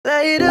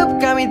light up,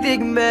 got me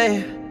thinking,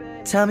 babe.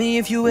 Tell me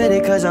if you with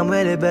it, cause I'm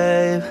with it,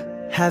 babe.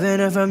 Haven't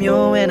heard from you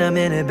when I'm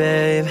in it,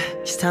 babe.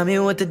 Just tell me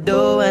what to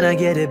do when I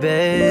get it,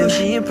 babe.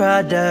 Gucci and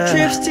Prada,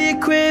 trips to your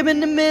crib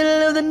in the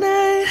middle of the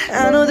night.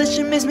 I know that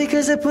you miss me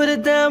cause I put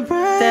it down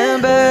right.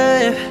 Damn,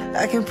 babe,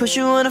 I can put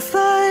you on a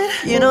flight.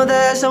 You know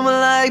that someone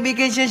like me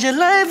can change your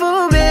life,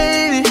 oh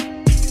baby.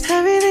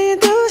 Everything you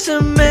do is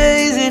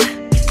amazing.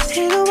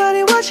 Ain't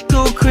nobody watch you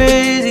go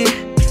crazy.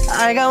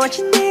 I got what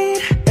you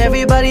need.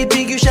 Everybody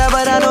think you shy,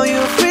 but I know you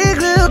a freak,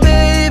 little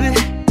baby.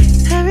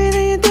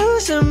 Everything you do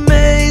is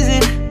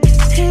amazing.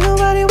 Ain't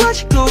nobody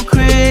watch you go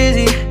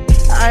crazy.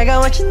 I got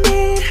what you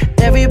need.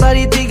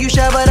 Everybody think you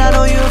shy, but I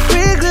know you a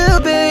freak,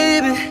 little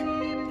baby.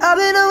 I've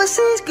been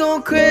overseas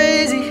going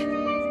crazy.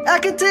 I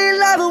can tell you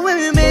live when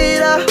we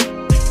made up.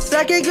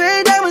 Black and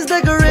gray diamonds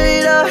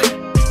decorator.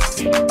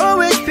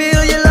 Orange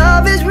peel, your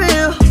love is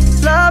real.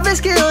 Love and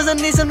skills, I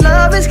need some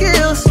love and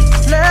skills.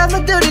 Left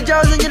my dirty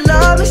jobs and your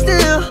love is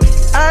still.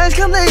 Eyes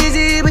come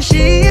lazy, but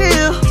she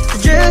real.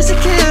 Dress to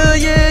kill,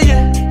 yeah,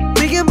 yeah.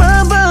 We can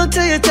bum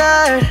till you're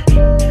tired.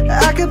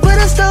 I can put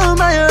a stone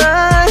by your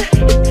eye.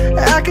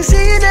 I can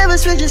see you never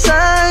switch your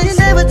side. You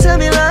never tell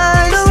me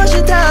lies. Don't wash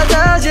your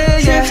towels, yeah,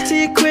 yeah. Trips to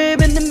your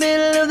crib in the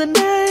middle of the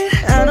night.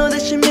 I know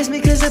that you miss me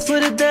cause I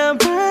put it down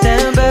right.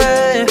 Damn,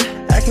 babe,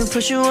 I can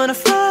put you on a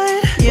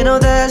flight. You know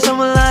that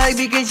someone like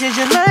me can change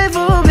your life,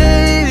 oh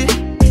baby.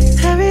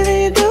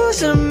 Everything you do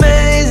is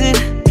amazing.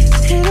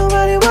 Ain't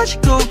nobody watch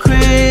you go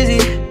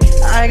crazy.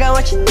 I got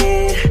what you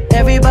need.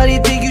 Everybody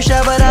think you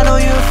shy, but I know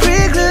you a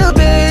freak, little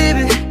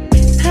baby.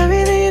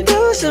 Everything you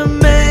do is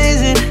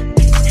amazing.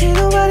 Ain't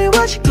nobody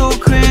watch you go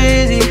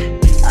crazy.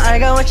 I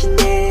got what you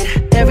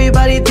need.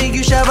 Everybody think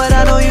you shy, but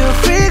I know you a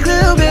freak,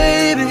 little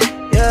baby.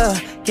 Yeah,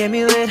 get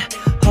me lit.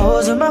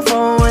 Holes on my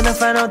phone when I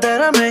find out that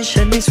I'm rich.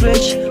 Let me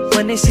switch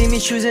when they see me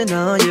choosing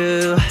on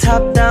you.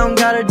 Top down,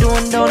 got her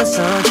doing donuts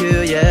on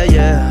you, yeah,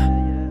 yeah.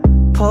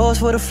 Pose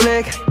for the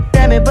flick.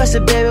 Damn it,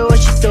 busted, baby, what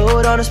you throw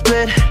it on a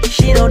split.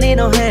 She don't need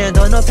no hand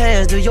or no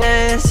pants, do your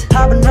hands.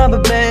 Hopping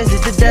rubber bands,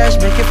 hit the dash,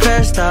 make it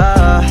faster.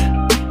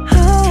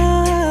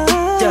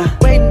 Yeah,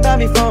 waiting by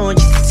me phone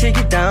just to take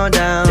it down,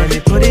 down. Let me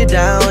put it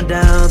down,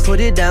 down, put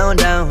it down,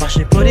 down. Watch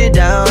me put it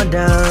down,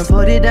 down,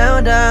 put it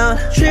down, down.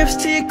 Trips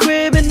to your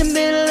crib in the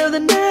middle of the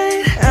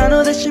night. I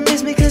know that you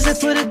miss me cause I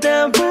put it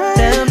down right.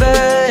 Damn,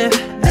 babe,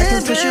 I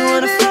can put you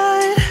on a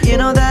flight. You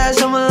know that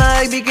someone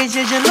like me can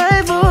change your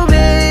life, oh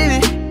baby.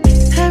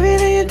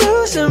 Everything you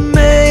do is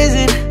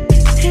amazing.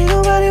 Ain't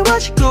nobody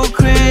watch you go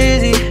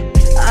crazy.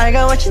 I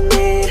got what you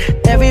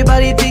need.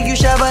 Everybody think you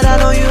shy, but I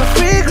know you a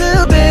freak,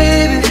 little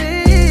baby.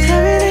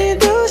 Everything you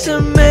do is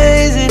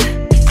amazing.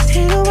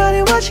 Ain't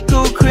nobody watch you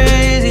go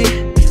crazy.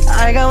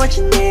 I got what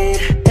you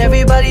need.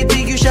 Everybody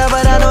think you shy,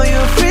 but I know you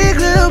a freak,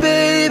 little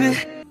baby.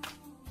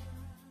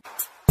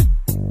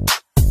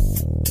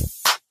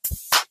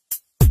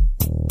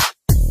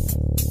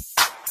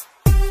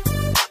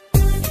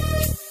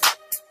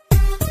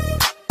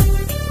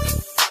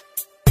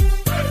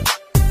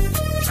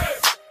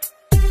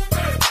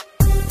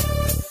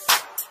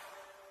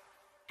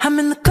 I'm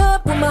in the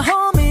club with my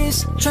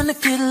homies, tryna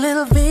get a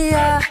little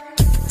VI.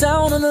 Keep it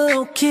down on the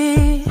low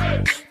key,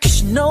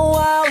 cause you know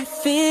how it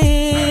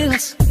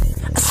feels.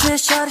 I said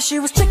shawty, she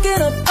was checking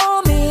up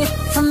on me.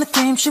 From the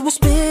game, she was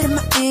spit in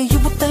my ear. You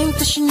would think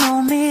that she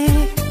know me.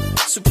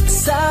 So we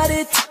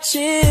decided to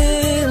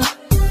chill.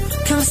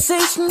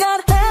 Conversation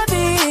got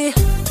heavy.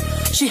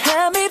 She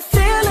had me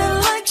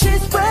feeling like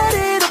she's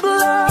ready to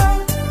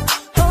blow.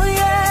 Oh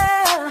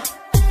yeah.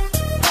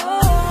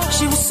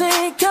 She was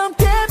saying, come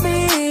get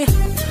me.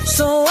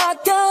 So I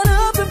got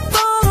up and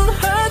followed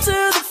her to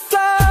the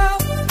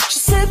floor. She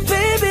said,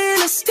 baby,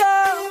 let's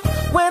go.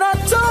 When I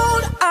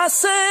told her, I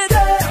said,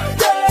 yeah,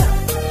 yeah.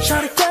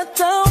 Shawty got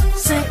down,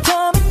 said,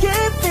 come and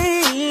get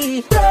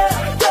me.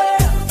 Yeah,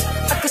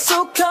 yeah. I got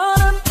so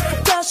caught up,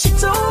 forgot she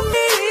told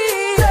me.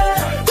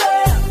 Yeah,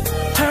 yeah.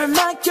 Her and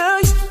my girl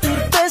used to be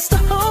the best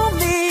of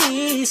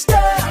homies.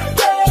 Yeah,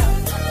 yeah.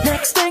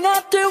 Next thing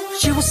I do,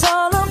 she was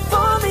all up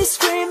for me,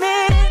 screaming.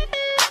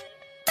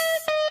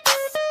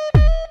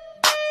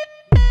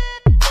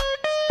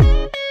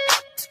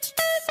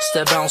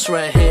 That bounce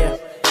right here.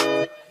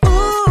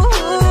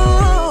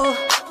 Ooh,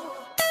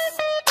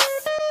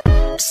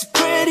 it's a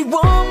pretty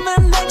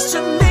woman next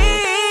to me.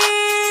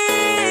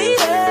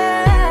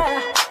 Yeah.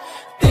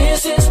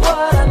 This is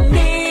what I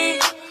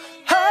need.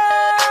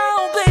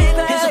 Oh,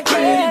 baby, it's a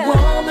pretty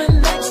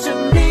woman next to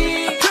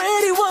me. A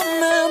pretty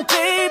woman,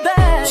 baby.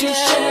 To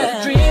share the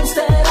dreams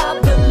that I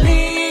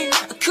believe.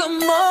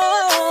 Come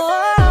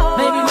on,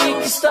 maybe we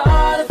can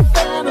start a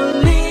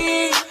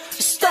family.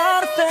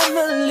 Start a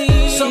family.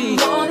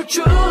 Someone who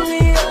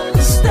truly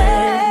understands.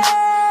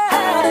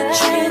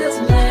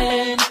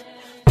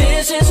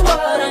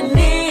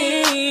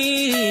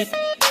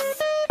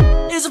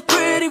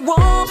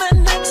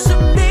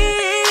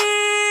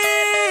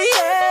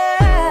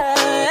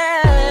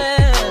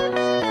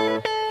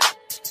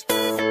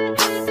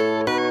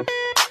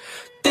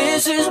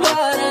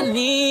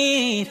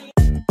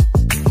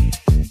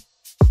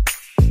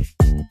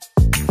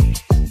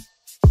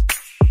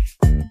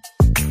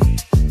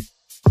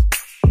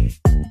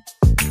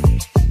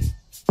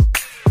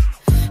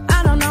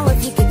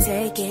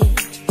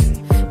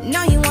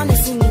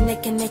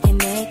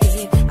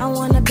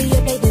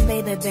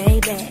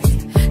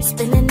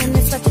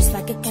 it sweat just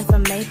like it came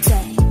from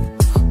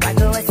Maytag. Why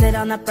go and sit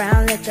on that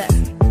brown liquor?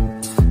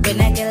 When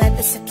I get like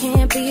this, I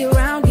can't be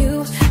around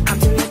you. I'm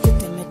too late to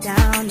dim it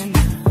down a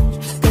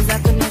notch, 'cause I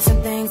could know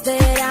some things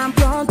that I'm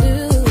gon' do.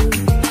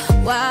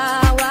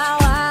 Wow, wow,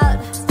 wow.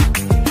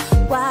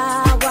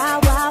 Wow, wow,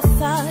 wow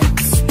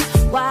thoughts.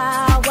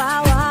 Wow, wow,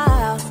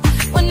 wow.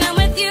 When I'm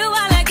with you,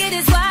 all I get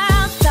is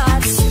wild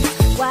thoughts.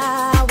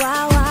 Wow,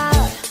 wow,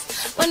 wow.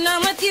 When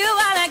I'm with you,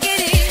 all I get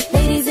is.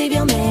 Ladies, leave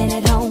your man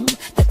at home.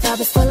 The club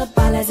is full of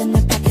ballers and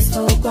the pack is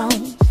full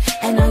grown.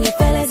 And all your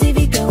fellas, if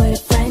you go with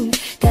a friend,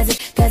 'cause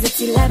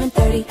it's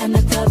 11:30 and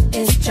the club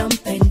is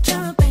jumping,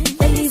 jumping.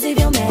 Ladies, leave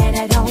your man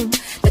at home.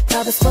 The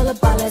club is full of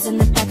ballers and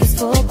the pack is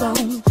full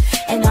grown.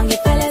 And all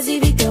your fellas,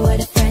 if you go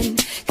with a friend,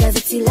 'cause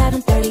it's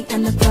 11:30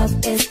 and the club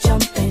is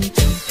jumping.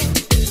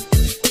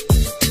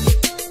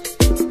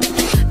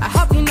 I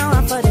hope you know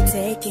I'm for the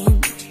taking.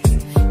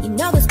 You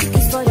know this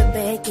cookie's for the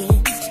baking.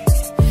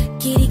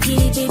 Kitty,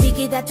 kitty, baby,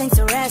 get that thing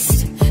to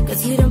rest,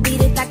 'cause you don't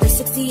beat it like the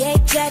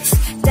 68 Jets.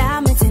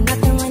 Diamonds ain't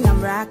nothing when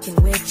I'm rocking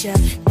with ya.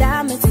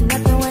 Diamonds ain't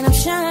nothing when I'm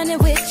shining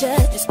with ya.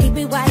 Just keep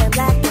it white and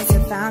black as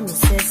if I'm your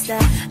sister.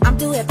 I'm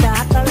too hip to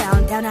hop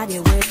around town out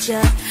here with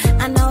ya.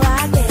 I know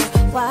I get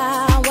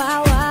wow, wow,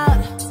 wow.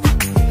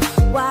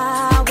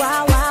 Wow,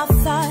 wow, wow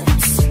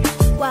thoughts.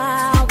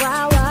 Wow,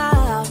 wow,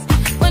 wow.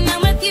 When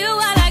I'm with you,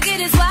 all I get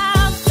is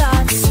wild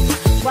thoughts.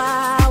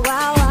 Wow,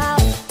 wow, wow.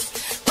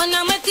 When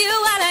I'm with you,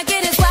 all I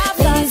get is wild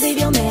thoughts. Ladies, leave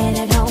your man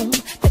at home.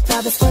 The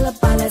club is full of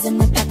ballers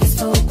and the pack is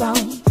full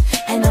grown.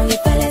 And all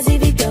your fellas,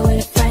 if you go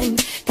with a friend,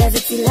 'cause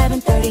it's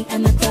 11:30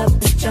 and the club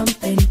is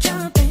jumping,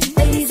 jumping.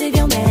 Ladies, leave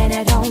your man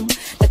at home.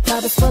 The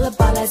club is full of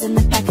ballers and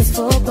the pack is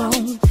full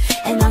grown.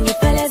 And all your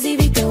fellas,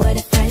 if you go with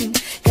a friend,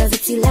 'cause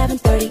it's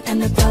 11:30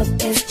 and the club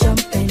is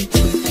jumping.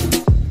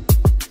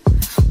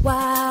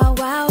 Wow,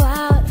 wow,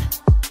 wow.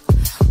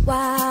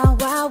 Wow,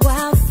 wow,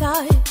 wow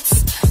thoughts.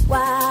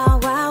 Wow,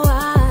 wow,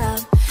 wow.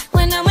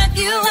 When I'm with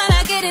you, all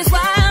I get is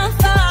wild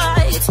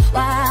thoughts.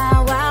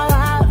 Wow, wow,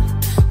 wow.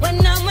 When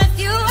I'm with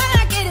you, all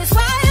I get is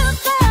wild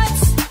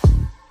thoughts.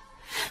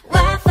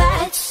 Wild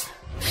thoughts.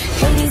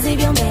 Ladies,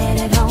 leave your man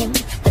at home.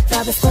 The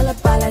club is full of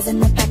ballers and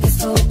the pack is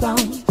full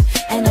grown.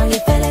 And all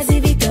your fellas,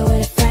 if you go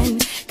with a friend,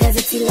 'cause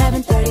it's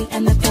 11:30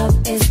 and the club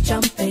is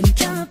jumping,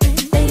 jumping.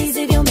 Ladies,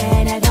 leave your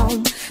man at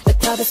home. The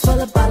club is full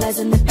of ballers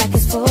and the pack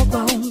is full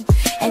grown.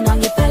 And all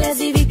your fellas,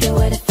 if you go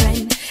with a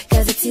friend,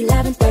 'cause it's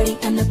 11:30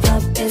 and the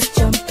club is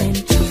jumping,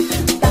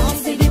 jumping.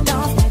 Bounce, baby,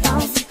 bounce,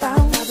 bounce,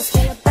 bounce. Club is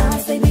full of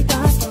bounce, baby,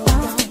 bounce,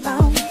 bounce,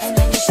 bounce. And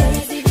then you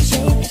shake, baby,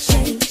 shake,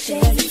 shake,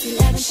 shake. It's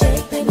 11,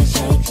 shake, baby,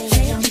 shake,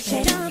 shake,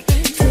 shake.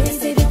 Twist,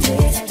 baby,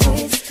 twist,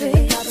 twist,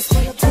 twist. Club is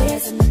full of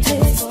twist and the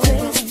twist,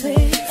 twist,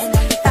 twist. And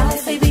then you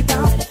bounce, baby,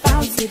 bounce,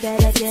 bounce. You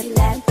better get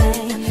that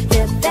thing,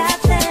 get that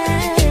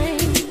thing.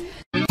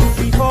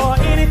 Before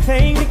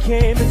anything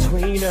became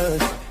between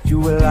us, you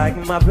were like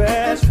my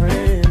best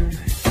friend.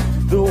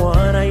 The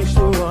one I used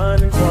to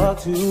run and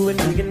talk to when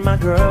me and my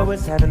girl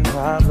was having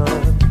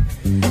problems.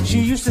 She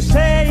used to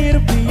say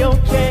it'll be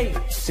okay,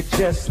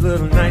 suggest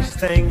little nice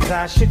things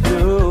I should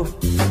do.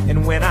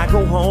 And when I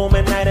go home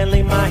at night and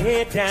lay my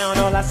head down,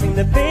 all I seem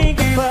to think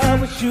about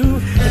was you.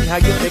 And how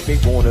you make me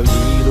wanna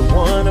be the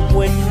one I'm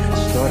with.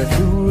 Start a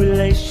new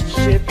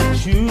relationship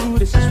with you,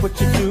 this is what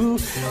you do.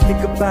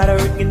 Think about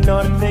her and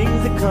all the things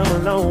that come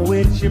along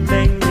with you.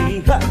 Make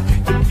me,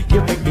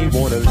 you make me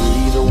wanna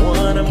be the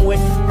one I'm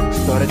with.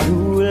 Start a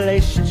new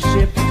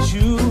relationship with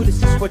you, this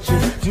is what you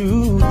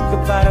do. Think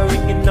about her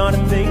and all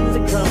the things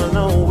that come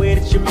along with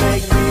it. You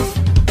make me.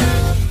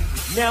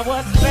 Now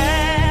what's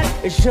bad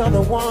is you're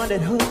the one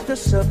that hooked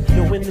us up,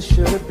 knowing this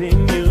should have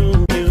been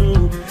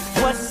you.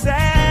 What's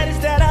sad is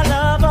that I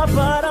love her,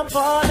 but I'm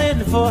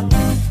falling for.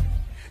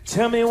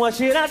 Tell me what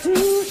should I do?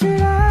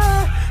 Should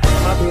I,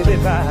 my baby,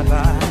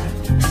 bye-bye?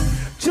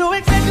 Do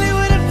exactly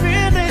what I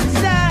feel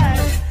inside.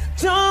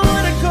 Don't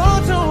wanna go,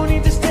 don't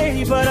need to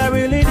stay, but I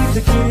really need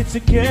to get it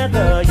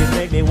together. You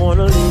make me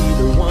wanna leave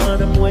the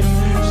one I'm with.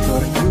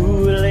 Start a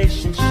new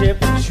relationship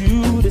with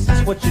you, this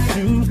is what you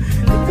do.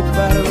 Think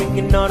about her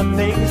and all the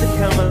things that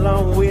come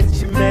along with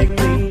you.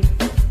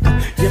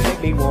 You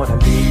make me wanna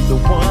leave the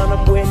one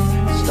I'm with.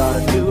 Start a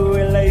new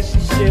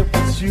relationship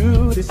with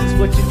you, this is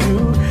what you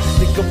do.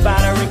 Think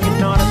about her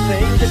and all the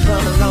things that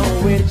come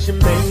along with you.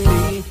 Make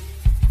me.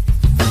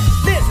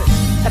 Listen,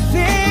 at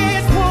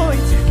this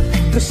point,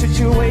 the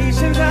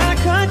situation's out of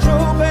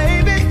control,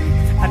 baby.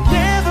 I've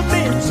never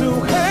been to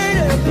hurt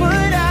her,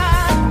 but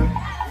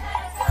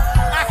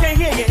I can't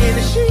hear you in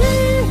the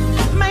shit.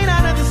 May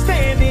not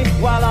understand it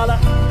while all I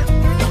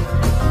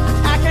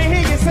can't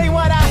hear you say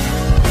what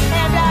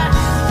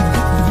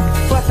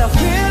but the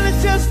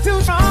feeling's just too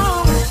strong.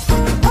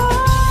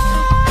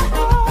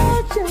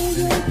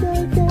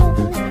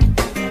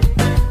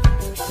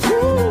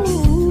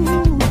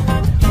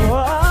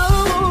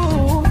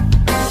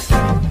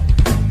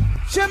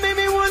 You made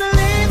me wanna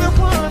leave the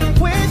one I'm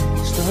with.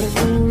 Start a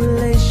new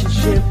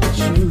relationship with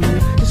you.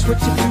 That's what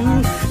you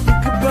do.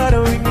 Think about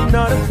her and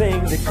all the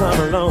things that come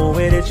along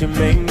with it. You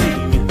make me.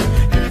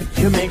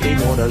 You make me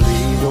wanna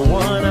leave the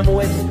one I'm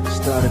with,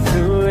 start a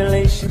new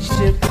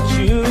relationship with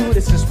you.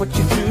 This is what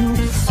you do.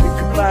 You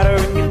can flatter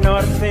and you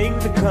know the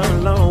things that come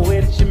along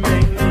with it. You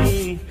make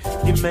me,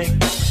 you make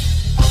me.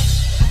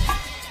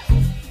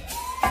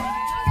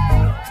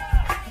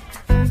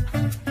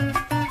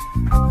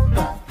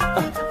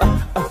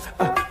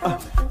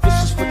 This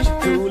is what you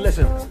do,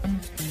 listen.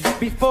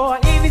 Before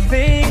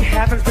anything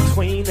happens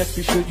between us,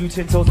 be sure you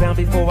 10 toes down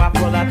before I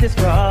pull out this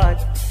card.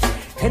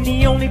 And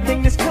the only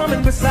thing that's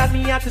coming beside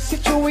me out the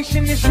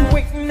situation is you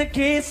waiting to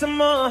get some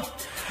more.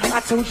 I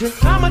told you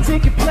I'ma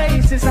take your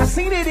places, I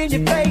seen it in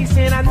your face,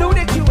 and I knew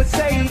that you would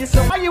say this.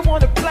 So why you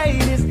wanna play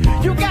this?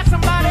 You got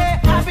somebody,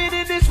 I've been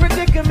in this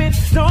predicament.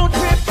 Don't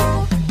trip,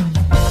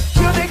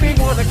 you make me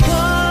wanna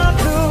come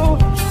through,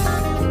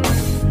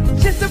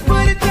 just to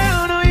put it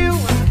down on you.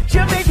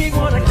 You make me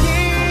wanna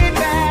get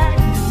back,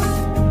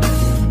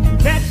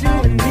 that you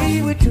and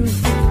me would do.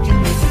 You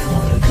make me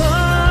wanna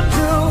come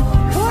through,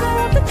 quarter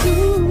after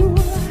 2,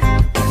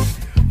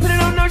 put it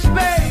on nurse,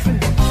 baby.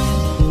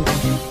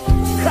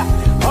 Ha,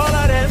 all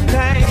of them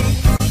things.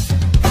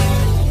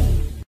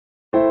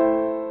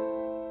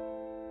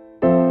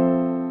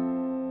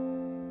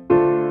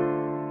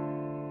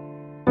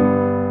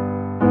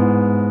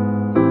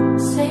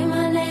 Say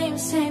my name,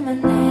 say my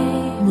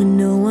name. When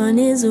no one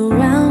is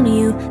around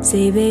you,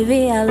 say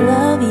baby I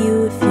love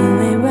you if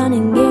you ain't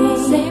running game.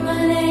 Say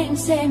my name,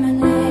 say my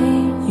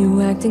name.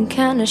 You acting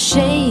kinda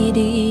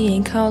shady,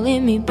 ain't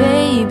calling me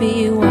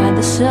baby, why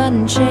the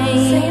sudden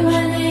change? Say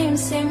my name,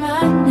 say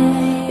my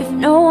name. If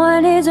no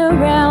one is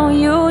around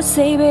you,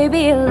 say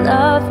baby I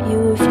love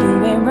you if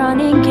you ain't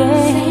running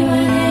game. Say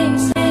my name,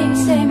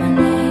 say my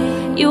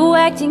name. You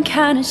acting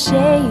kinda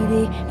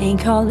shady, ain't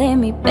calling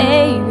me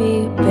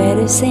baby,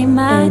 better say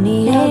my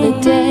name. Any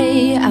other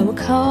day I would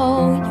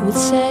call, you would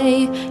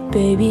say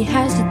baby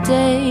how's the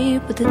day,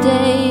 but the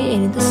day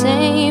ain't the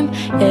same.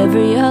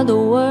 Every other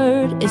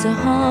word is a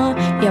huh,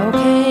 yeah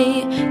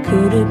okay.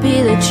 Could it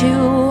be that you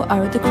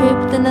are at the crib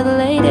with another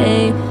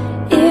lady?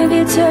 If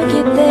you took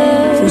it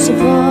there, first of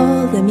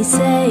all let me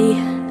say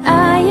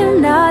I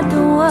am not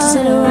the one to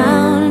sit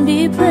around and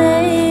be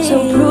played. So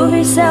prove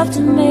yourself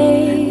to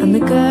me, I'm the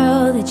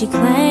girl that you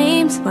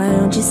claimed. Why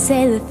don't you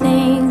say the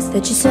things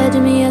that you said to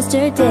me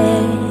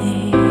yesterday?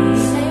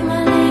 Say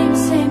my name,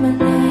 say my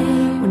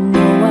name. When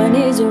no one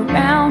is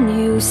around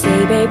you,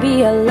 say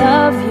baby I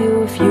love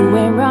you if you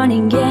ain't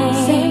running game.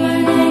 Say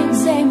my name,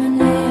 say my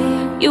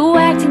name. You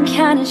acting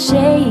kinda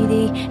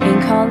shady,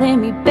 ain't calling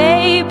me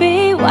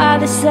baby, why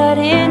the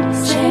sudden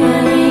change? Say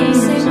my name,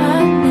 say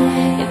my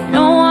name. If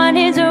no one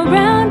is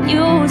around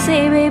you,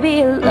 say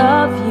baby I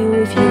love you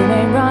if you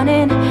ain't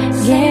running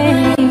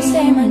game.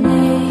 Say my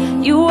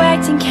name. You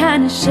acting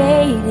kinda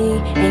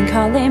shady, ain't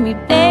calling me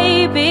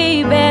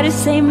baby, better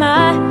say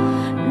my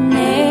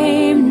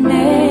name,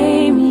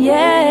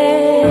 yeah.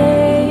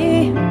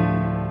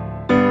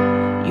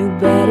 You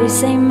better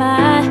say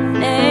my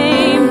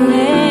name,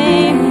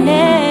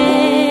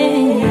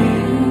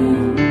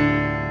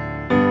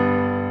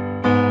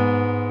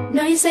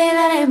 No, you say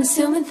that I'm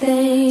assuming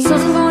things.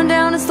 Something going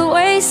down, it's the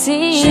way it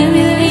seems. Shouldn't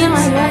be leaving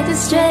like you're acting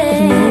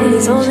strange.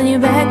 Nobody's holding you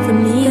back from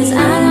me, 'cause I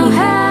know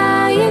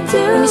how you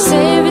do. When you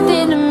say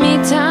everything to me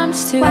times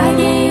 2, why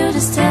can't you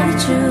just tell the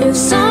truth? If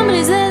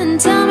somebody's there, then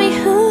tell me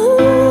who.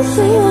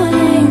 Say my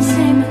name,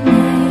 say my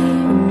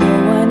name. When no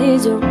one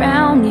is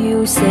around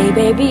you, say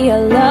baby I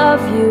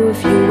love you if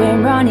you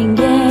ain't running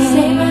game.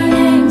 Say my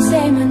name,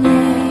 say my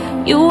name.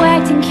 You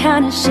acting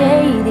kinda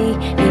shady,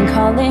 ain't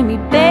calling me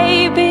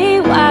baby,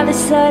 why the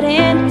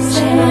sudden change?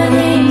 Say my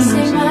name,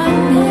 say my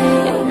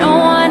name. If no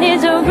one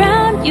is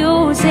around you,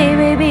 say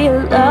baby I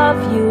love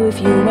you if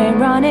you ain't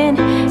running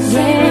game.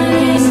 Say my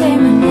name, say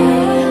my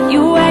name.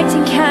 You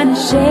acting kinda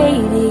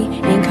shady,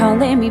 ain't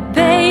calling me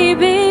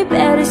baby,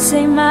 better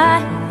say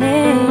my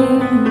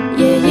name.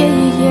 Yeah, yeah,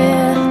 yeah,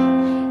 yeah.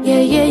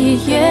 Yeah, yeah, yeah,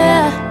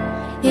 yeah.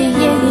 Yeah,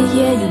 yeah, yeah,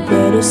 yeah. You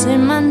better say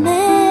my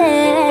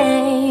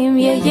name.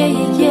 Yeah, yeah,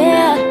 yeah,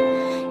 yeah.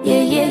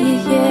 Yeah, yeah,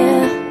 yeah,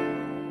 yeah.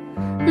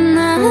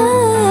 No.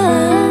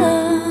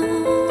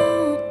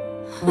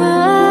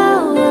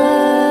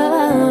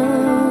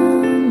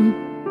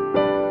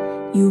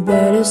 You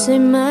better say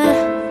my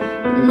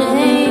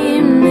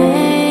name,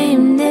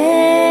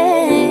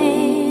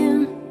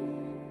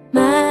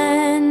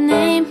 my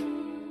name.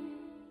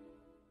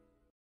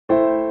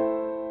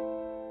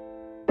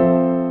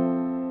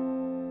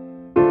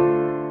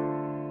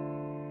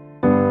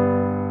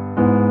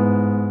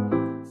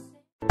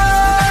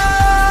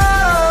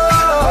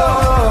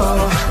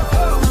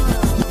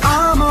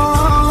 I'm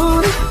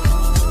on.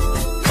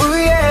 Oh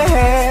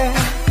yeah.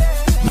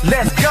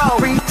 Let's go.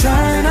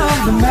 Return of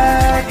the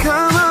Mac.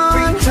 Come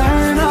on.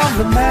 Return of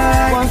the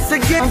Mac. Once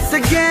again.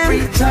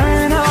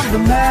 Return of the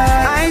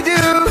Mac. I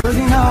do. 'Cause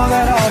you know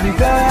that I'll be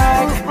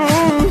back.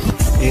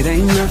 It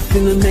ain't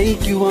nothing to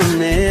make you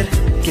want it.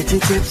 Get you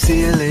tipsy,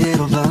 a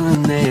little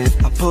blunted.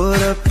 I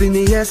pulled up in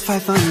the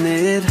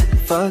S500.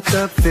 Fucked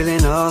up,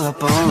 feeling all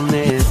up on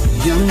it.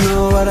 You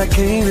know what I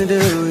came to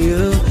do.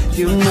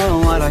 You know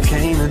what I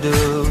came to do.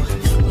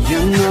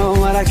 You know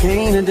what I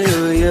came to do,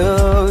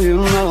 you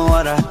know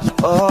what I,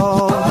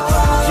 oh.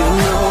 You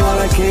know what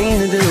I came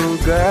to do,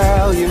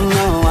 girl, you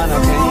know what I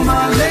came to do. All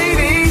my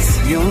ladies,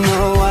 you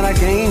know what I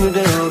came to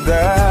do,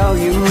 girl,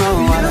 you know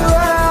what I.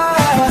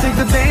 Take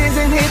the bands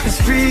and hit the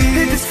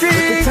streets, put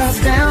the tops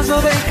down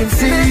so they can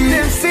see.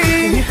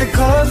 Hit the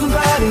clubs and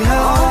body high.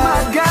 Oh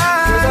my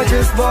God, 'cause I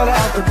just bought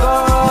out the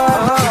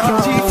bar. Kicking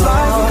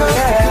G5 from coast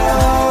to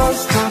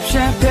coast. Pop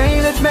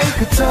champagne, let's make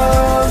a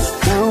toast.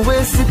 Now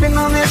we're sipping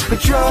on this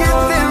Patron. Get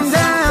them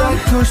down,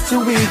 don't push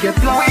till we get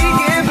blown.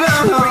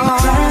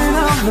 Return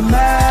of the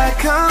Mac,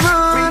 come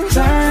on.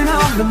 Return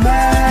of the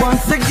Mac,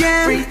 once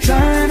again.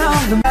 Return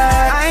of the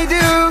Mac, I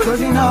do, 'cause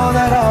you know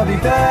that I'll be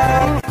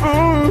back.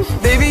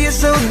 Baby, you're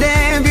so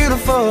damn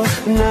beautiful,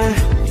 and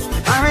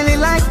I really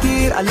like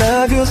it. I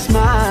love your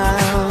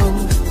smile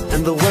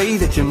and the way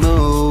that you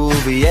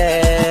move,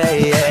 yeah,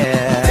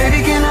 yeah. Baby,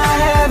 can I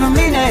have a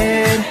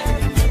minute?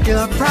 Girl,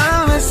 I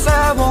promise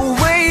I won't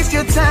waste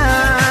your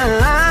time,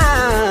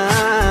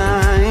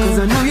 'cause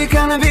I know you're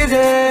kinda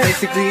busy.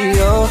 Basically,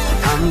 all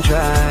I'm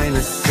trying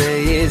to say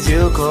is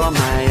you caught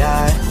my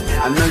eye.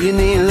 I know you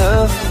need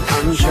love,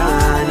 I'm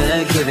trying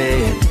to give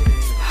it.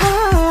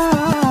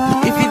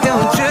 If you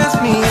don't trust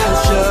me, I'll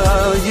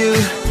show you.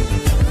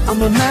 I'm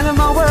a man of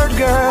my word,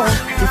 girl.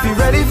 If you're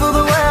ready for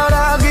the world,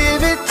 I'll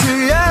give it to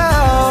you.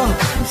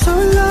 I'm so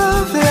in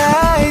love,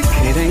 like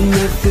it ain't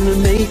nothing to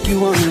make you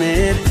want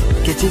it.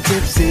 Get your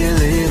tipsy, a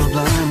little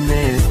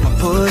blinded. I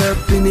pull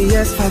up in the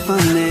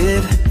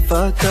S500,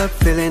 fucked up,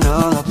 feeling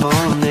all up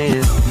on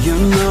it. You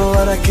know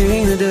what I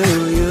came to do,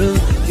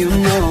 you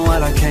know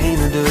what I came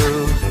to do.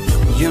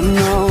 You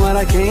know what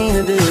I came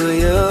to do,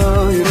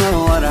 you know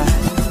what I.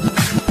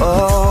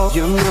 Oh,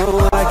 you know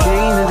what I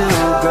came to do,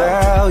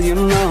 girl, you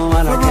know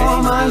what I came to do. For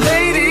all my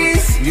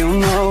ladies, you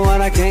know what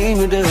I came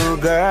to do,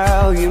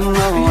 girl, you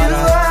know what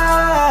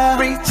I.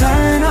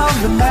 Return of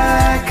the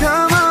Mac,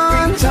 come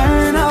on.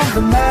 Return of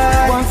the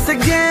Mac, once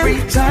again.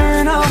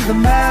 Return of the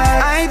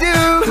Mac, I do,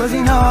 'cause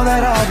you know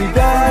that I'll be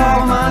back.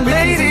 For all my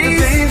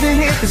ladies, and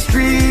hit the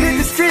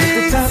streets, put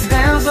the tops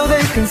down so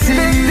they can see.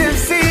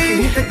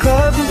 Hit the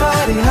clubs and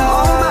body high.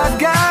 Oh my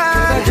God,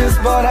 'cause I just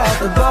bought out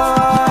the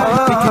bar.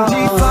 We can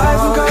G5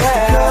 from coast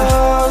to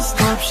coast.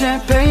 Pop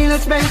champagne,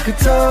 let's make a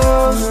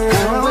toast.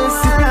 Now we're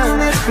sipping on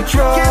this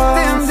Patron. Get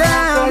them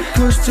down, don't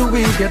push till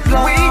we get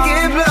blown.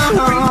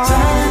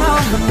 Return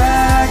of the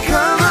Mac,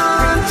 come on.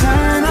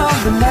 Return of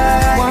the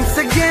Mac, once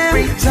again.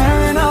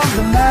 Return of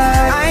the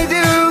Mac, I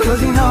do,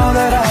 'cause you know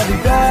that I'll be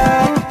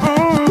back.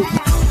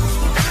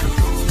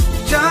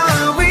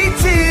 John Wheat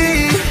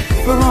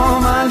for all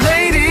my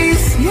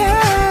ladies, yeah.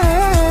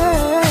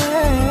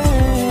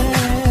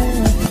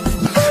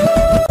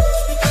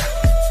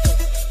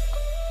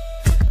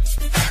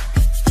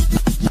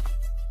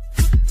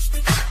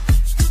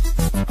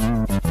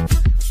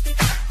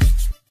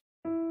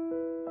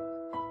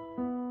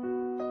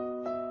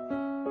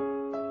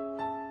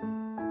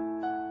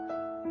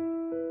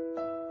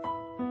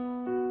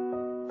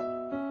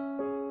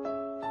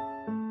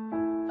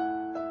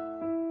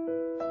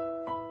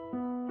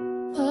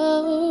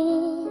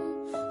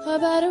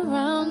 About a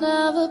round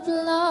of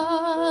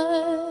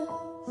applause,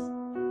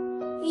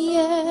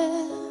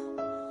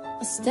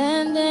 yeah, a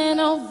standing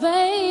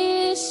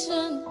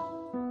ovation,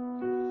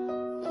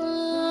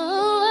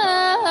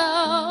 oh,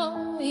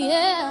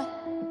 yeah,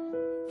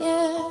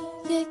 yeah,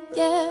 yeah,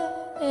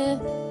 yeah.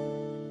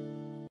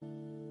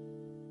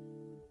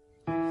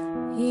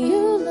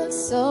 You look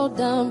so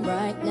dumb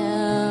right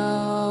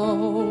now,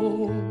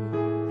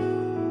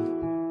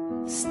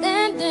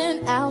 standing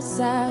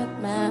outside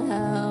my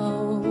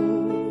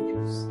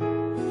house,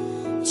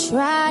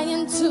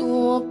 trying to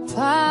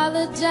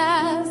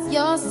apologize.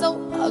 You're so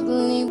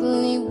ugly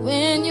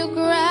when you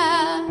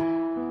cry.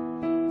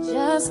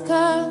 Just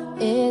cut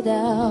it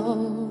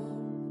out.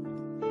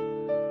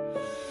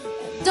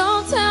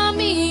 Don't tell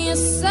me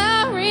you're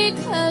sorry,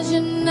 'cause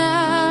you're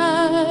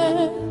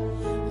not.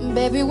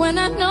 Baby, when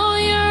I know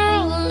you're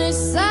only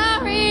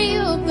sorry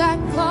you got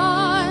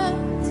caught.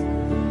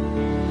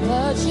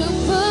 But you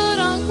put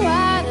on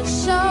quite a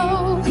show,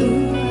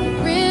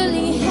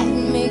 really had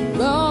me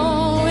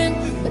going.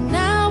 But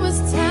now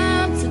it's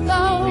time to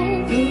go.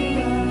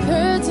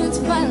 Curtains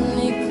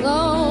finally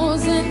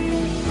closing.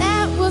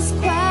 That was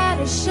quite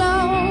a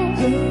show,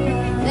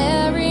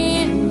 very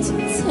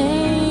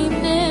entertaining.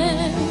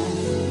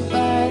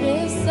 But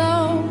it's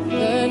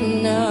over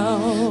now.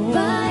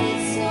 But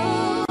it's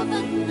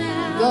over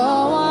now. Go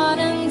on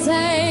and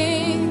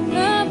take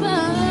the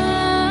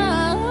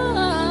bow.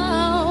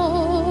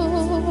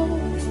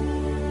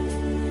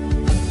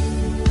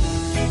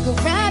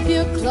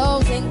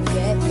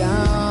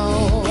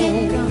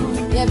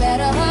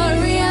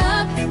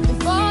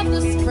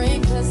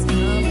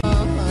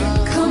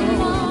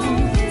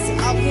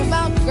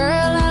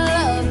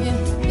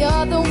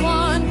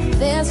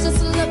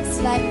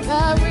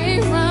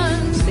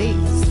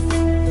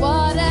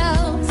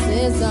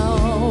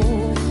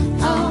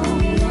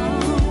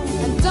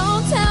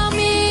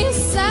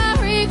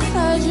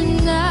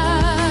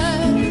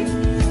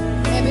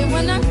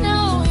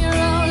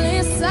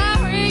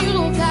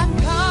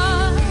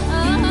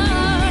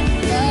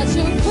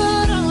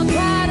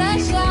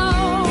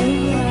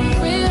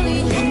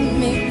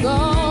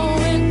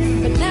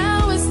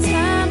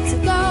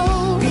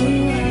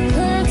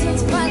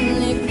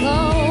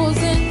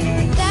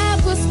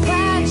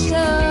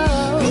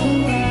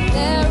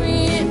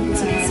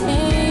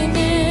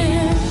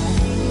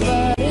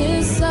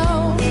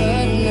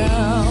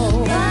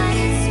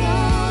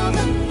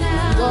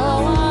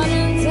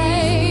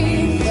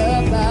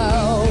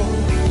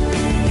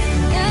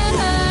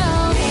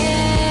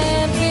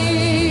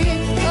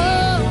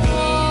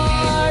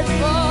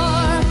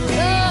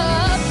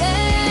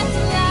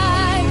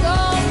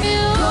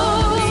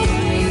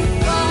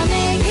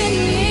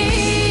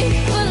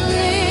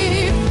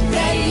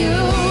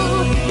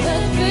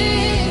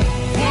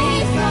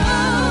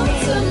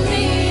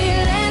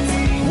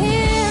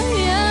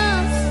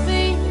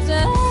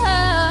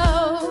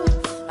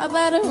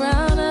 at a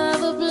round of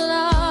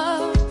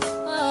applause,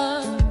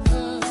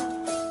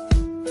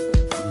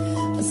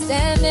 a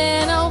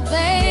standing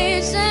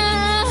ovation.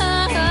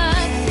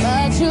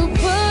 But you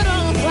put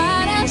on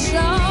quite a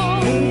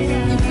show.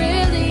 You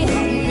really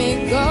had me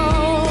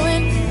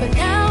going, but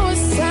now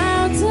it's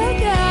time to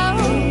go.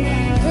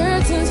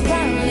 Curtains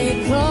finally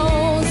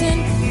closing.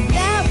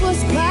 That was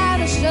quite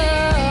a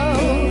show.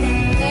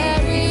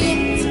 Very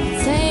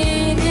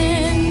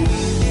entertaining,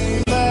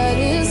 but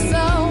it's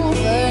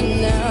over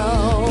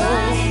now.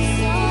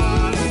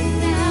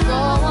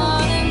 Go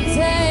on and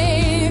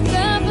take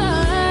the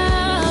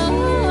bow.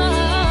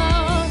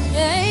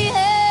 Yeah,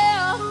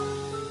 yeah.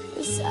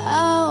 It's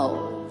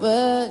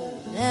over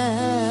now.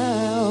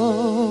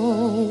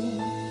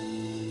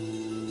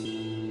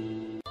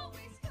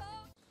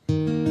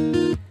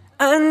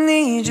 I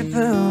need you,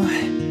 boo.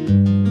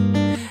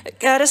 I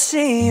gotta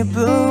see you,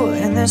 boo.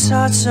 And there's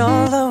hearts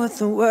all over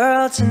the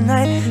world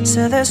tonight.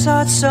 So there's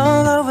hearts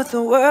all over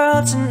the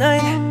world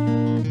tonight.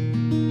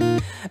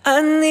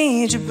 I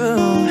need you,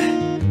 boo.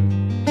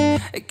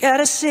 I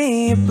gotta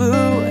see you, boo.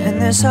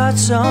 And there's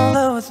hearts all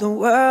over the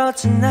world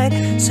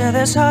tonight. So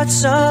there's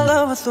hearts all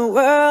over the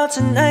world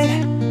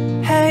tonight.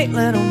 Hey,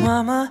 little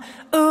mama,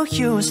 ooh,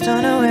 you a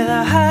stunner with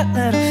a hot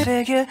little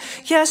figure.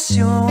 Yes,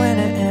 you're a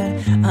winner,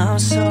 and I'm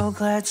so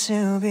glad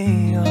to be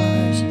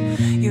yours.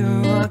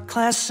 You're a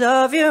class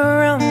of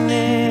your own,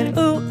 and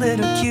ooh,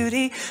 little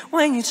cutie,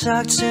 when you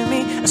talk to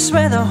me, I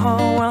swear the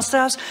whole world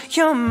stops.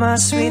 You're my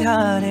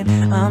sweetheart,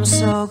 and I'm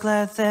so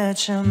glad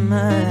that you're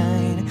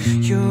mine.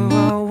 You're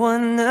a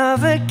one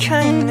of a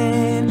kind,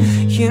 and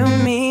you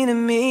mean to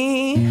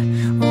me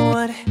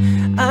what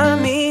I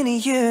mean to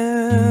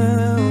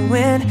you.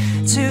 When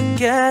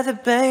together,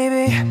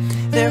 baby,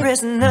 there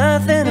is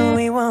nothing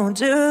we won't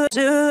do.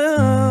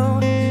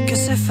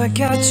 Cause if I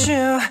got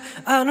you,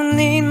 I don't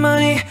need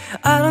money,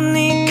 I don't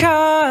need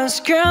cars.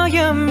 Girl,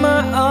 you're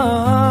my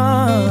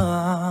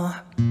all.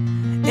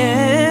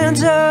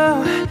 And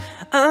oh,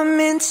 I'm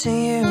into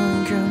you,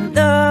 girl,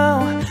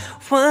 no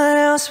one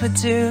else would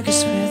do.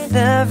 Cause with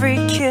every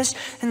kiss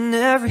and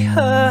every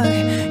hug,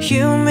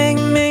 you make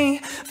me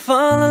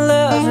fall in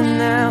love. And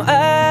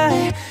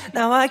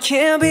now I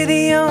can't be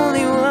the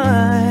only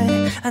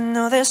one. I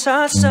know there's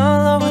hearts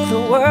all over the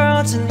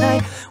world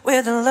tonight,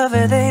 with a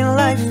lover they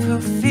like who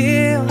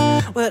feel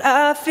what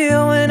I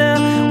feel when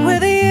I'm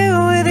with you,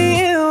 with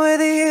you,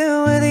 with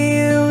you, with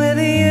you, with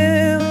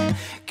you,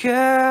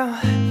 girl.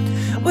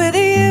 With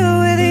you,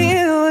 with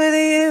you, with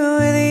you,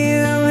 with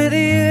you, with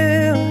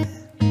you.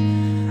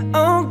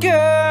 Oh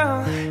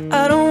girl,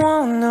 I don't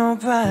want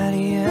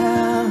nobody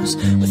else.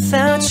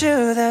 Without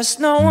you, there's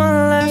no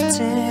one left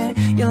in.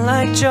 You're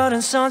like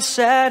Jordans on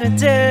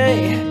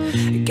Saturday.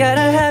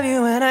 Gotta have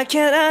you and I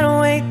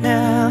cannot wait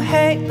now.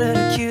 Hey,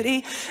 little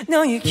cutie,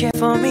 know you care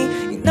for me.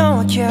 You know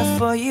I care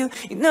for you.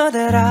 You know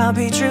that I'll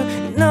be true.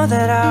 You know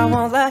that I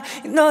won't lie.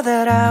 You know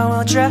that I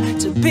will try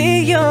to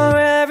be your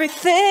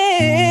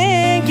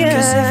everything, yeah.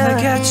 Cause if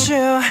I got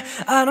you,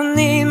 I don't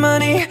need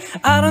money,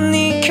 I don't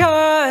need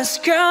cars.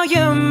 Girl,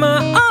 you're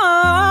my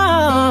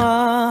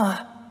all.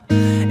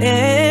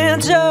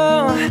 And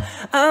oh,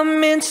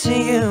 I'm into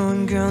you,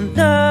 and girl,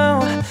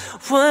 no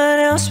one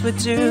else would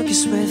do.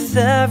 Cause with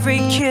every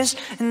kiss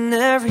and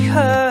every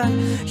hug,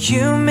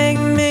 you make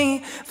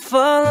me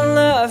fall in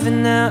love.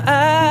 And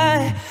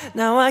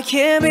now I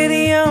can't be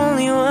the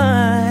only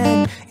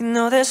one. You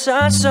know there's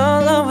hearts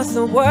all over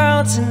the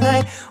world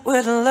tonight,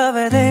 with a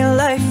lover they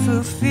like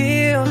who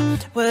feel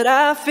what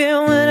I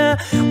feel when I'm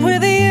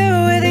with you,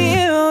 with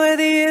you, with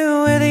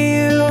you, with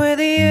you, with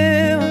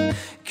you,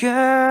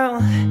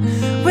 girl.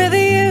 With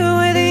you,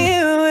 with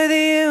you, with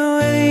you,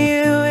 with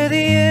you, with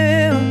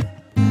you.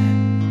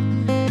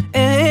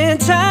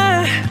 And I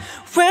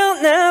will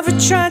never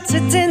try to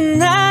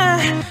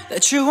deny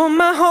that you are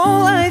my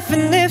whole life.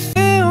 And if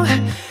you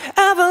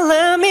ever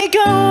let me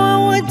go, I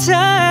would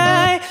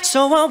die. So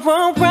I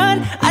won't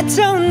run, I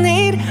don't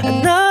need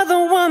another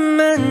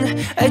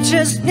woman. I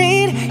just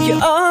need you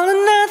all or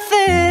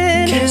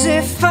nothing. Cause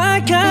if I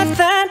got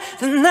that,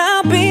 then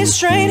I'll be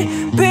straight.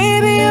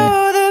 Baby,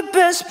 you're the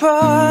best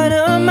part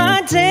of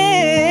my day.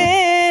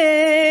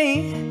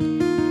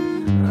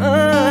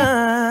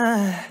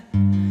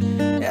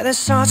 Yeah,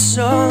 there's hearts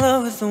all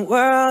over the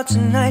world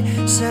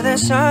tonight. So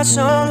there's hearts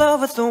all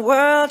over the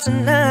world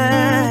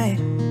tonight.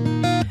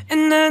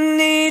 And I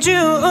need you,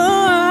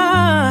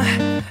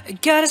 I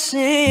gotta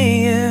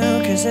see you.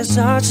 Cause there's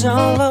hearts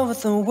all over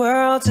the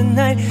world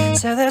tonight.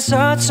 So there's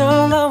hearts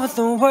all over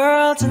the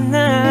world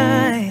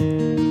tonight.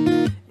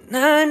 And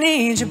I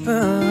need you,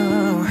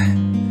 boo.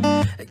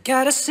 I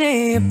gotta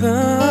see you, boo.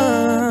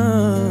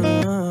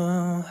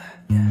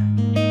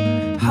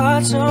 Yeah.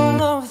 Hearts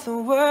all over the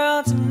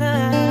world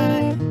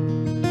tonight.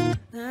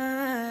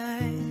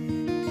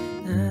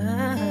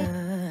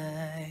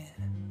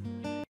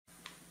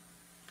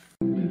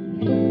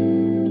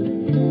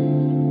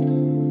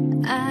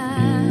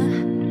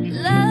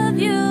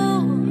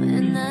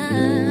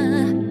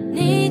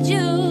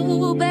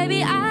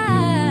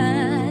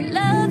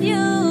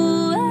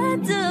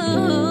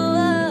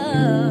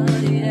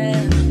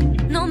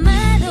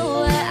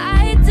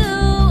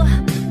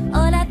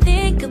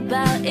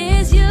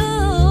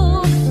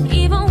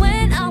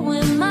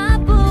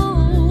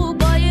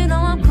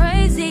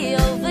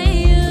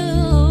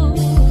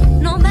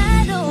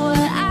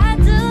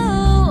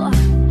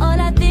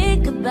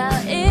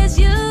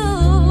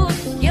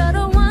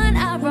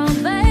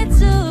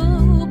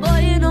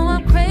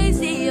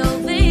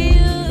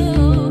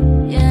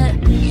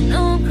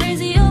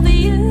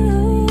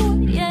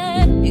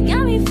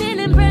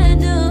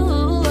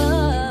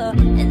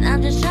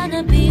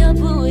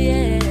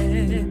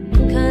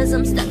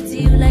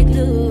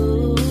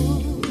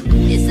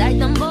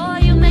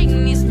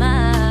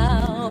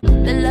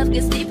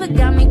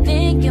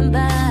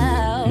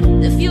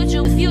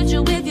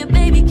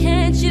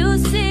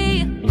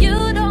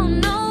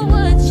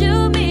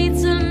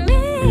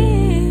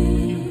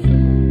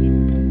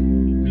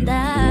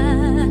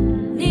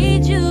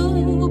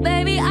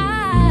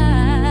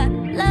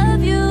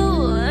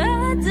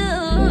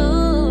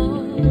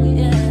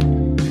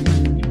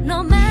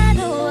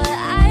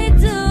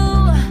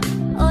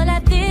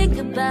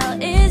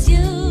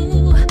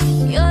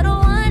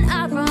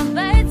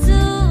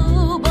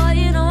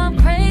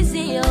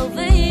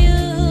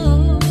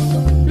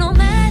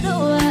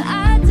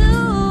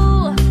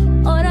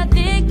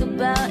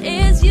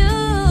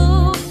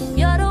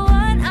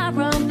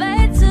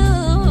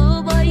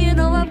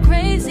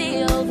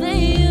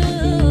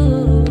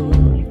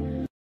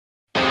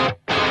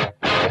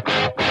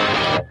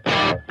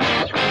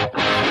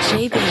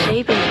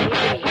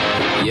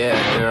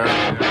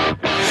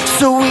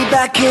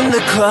 back in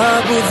the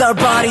club with our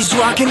bodies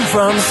rocking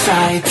from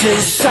side to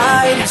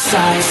side,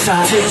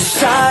 side to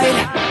side.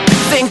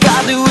 Thank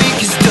God the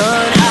week is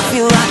done. I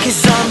feel like a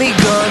zombie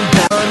gone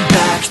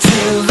back to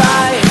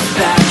life,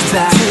 back to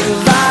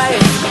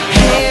life.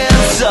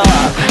 Hands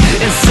up,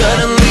 and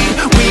suddenly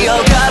we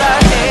all got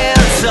our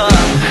hands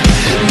up.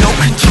 No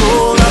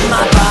control of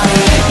my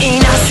body.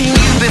 Ain't I seen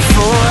you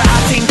before? I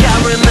think I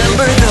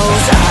remember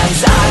those eyes,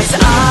 eyes,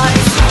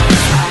 eyes.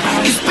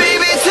 'Cause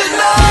baby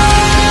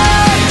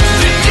tonight,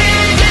 the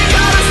DJ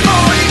got us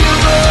falling in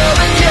love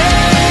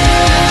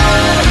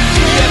again.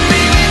 Yeah,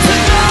 baby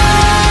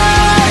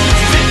tonight,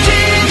 the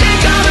DJ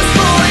got us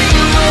falling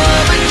in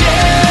love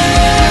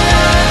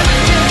again.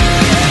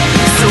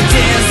 So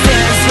dance,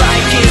 dance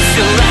like it's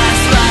the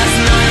last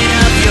night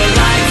of your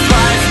life.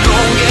 Life's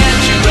gon' get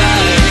you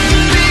right.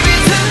 Baby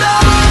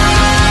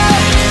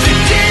tonight, the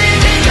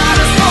DJ got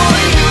us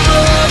falling in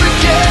love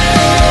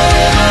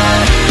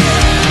again.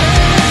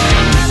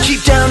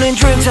 Keep down and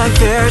dreams like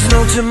there's no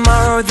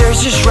tomorrow.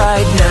 There's just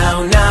right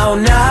now, now,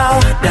 now,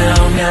 now,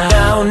 now,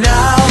 now,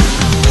 now.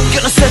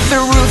 Gonna set the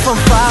roof on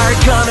fire.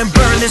 Gonna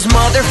burn this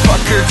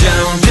motherfucker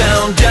down,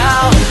 down,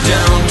 down,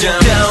 down,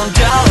 down, down,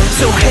 down.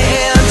 So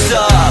hands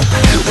up.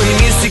 When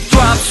music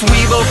drops, we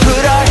both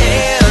put our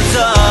hands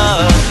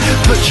up.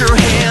 Put your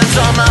hands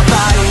on my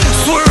body.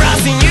 Swear I've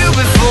seen you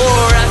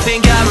before. I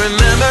think I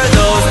remember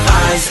those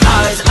eyes,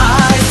 eyes,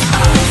 eyes,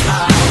 eyes,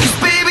 eyes. 'Cause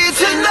baby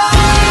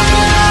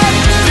tonight,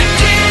 the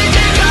DJ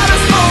got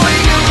us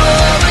falling in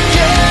love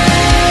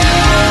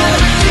again.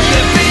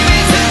 Yeah, baby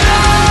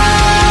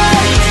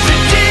tonight, the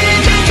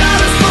DJ got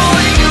us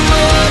falling in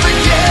love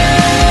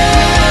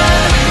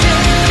again.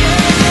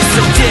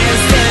 So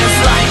dance, dance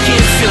like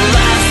it's your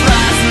last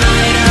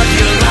night of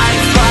your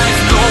life.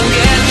 Life's gon'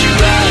 get you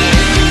right.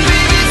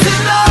 Baby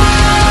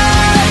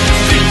tonight,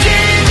 the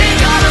DJ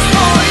got us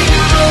falling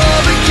in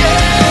love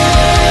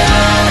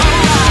again.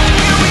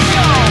 Here we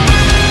go.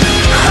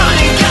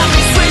 Honey got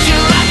me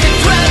switching like a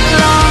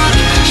dreadlock.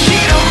 She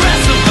don't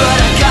wrestle, but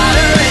I got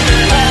her in a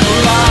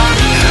headlock.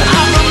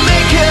 I'ma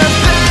make her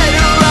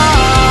better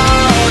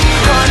off.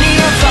 Honey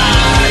on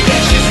fire,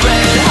 yeah, she's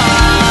red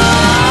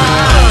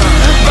hot.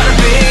 Bada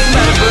bing,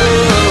 bada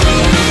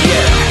boom,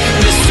 yeah.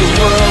 Mr.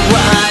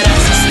 Worldwide,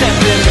 as I step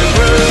in the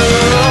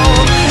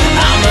room.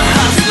 I'm a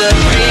hustler,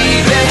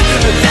 baby,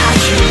 but that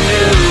you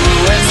knew.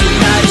 And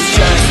tonight it's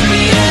just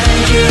me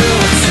and you.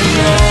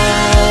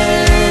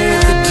 Tonight,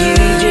 the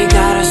DJ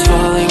got us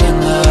falling in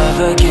love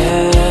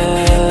again.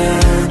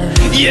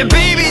 Yeah,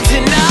 baby,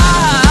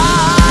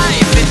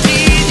 tonight, the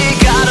DJ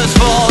got us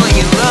falling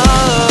in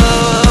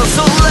love.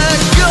 So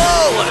let's go.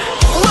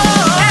 Whoa.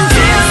 And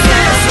dance,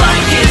 dance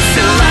like it's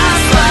the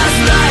last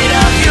night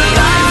of your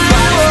life.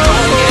 Life's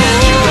gon' get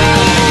you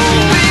right.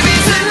 Baby,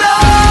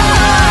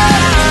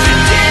 tonight, the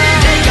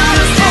DJ got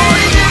us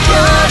falling in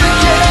love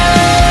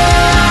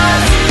again.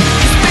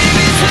 'Cause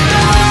baby,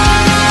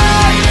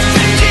 tonight,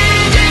 the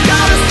DJ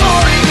got us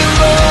falling in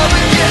love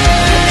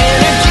again.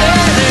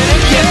 And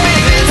again,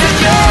 baby,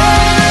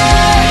 tonight,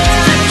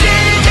 the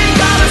DJ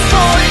got us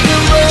falling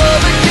in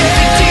love again.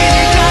 The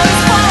DJ got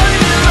us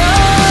falling in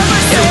love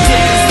again. So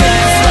dance,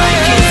 dance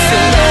like it's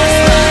the last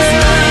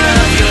night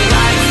of your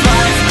life.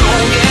 Life's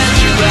gon' get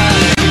you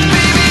right.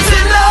 Baby,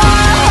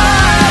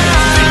 tonight,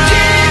 the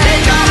DJ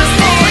got us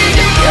falling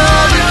in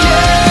love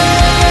again.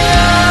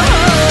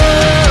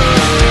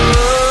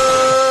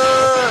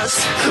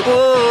 Oh,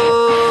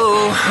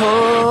 oh,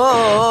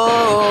 oh.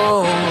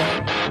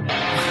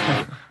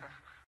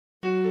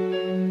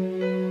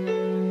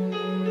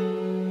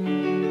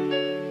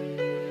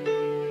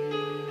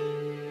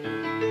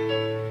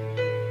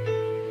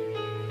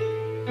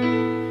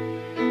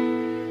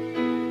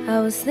 I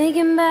was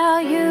thinking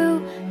about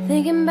you,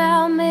 thinking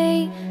about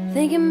me,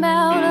 thinking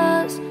about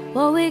us,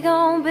 what we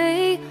gon'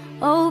 be.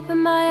 Open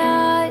my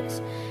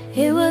eyes,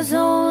 it was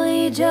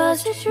only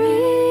just a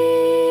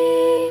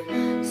dream.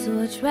 So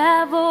I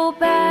travel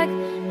back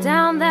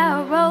down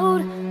that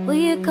road. Will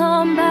you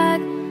come back?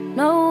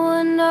 No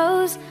one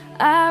knows.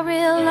 I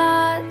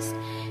realized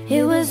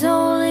it was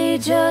only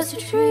just a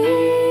dream.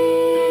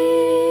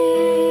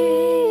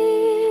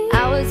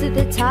 I was at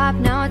the top,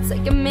 now it's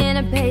like I'm in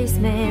a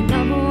basement.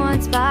 Number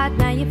one spot,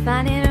 now you're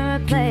finding a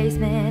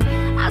replacement.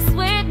 I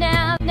swear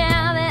now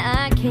that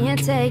I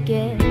can't take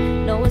it.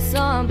 Knowing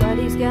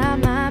somebody's got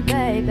my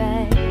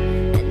baby.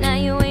 And now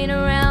you ain't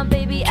around,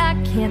 baby, I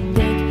can't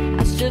think.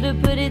 I should've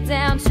put it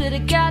down,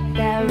 should've got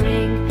that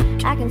ring.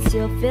 I can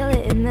still feel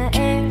it in the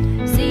air.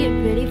 See your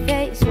pretty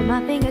face with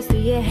my fingers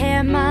through your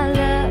hair. My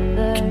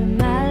lover,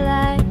 my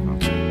life,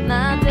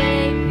 my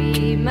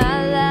baby, my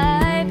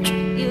life.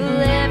 You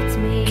left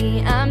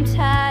me, I'm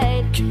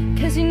tired,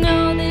 'cause you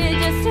know that it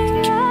just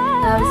ain't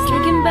right. I was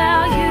thinking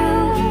about you,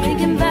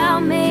 thinking about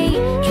me,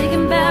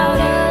 thinking about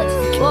us,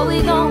 what we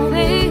gon'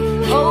 be.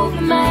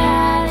 Open my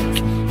eyes,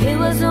 it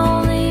was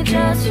only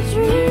just a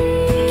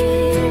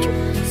dream.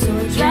 So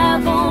I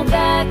travel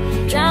back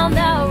down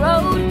that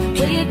road.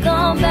 Will you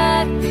come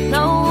back?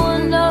 No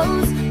one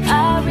knows.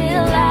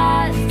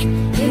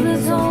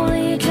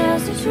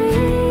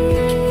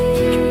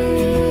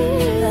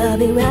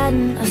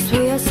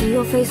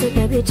 face at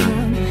every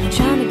turn,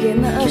 trying to get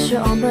my usher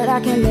on, but I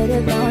can't let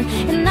it run.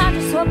 And I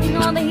just hope you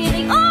know that he's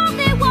the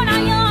only one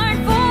I yearn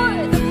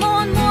for. The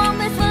more and more I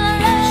miss my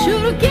love.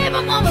 Should've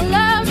given him all my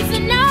love, just to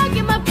now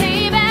get my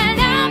payback.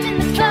 Now I'm in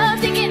the club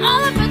thinking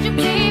all about you,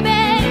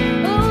 baby.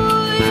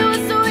 Ooh, you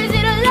were so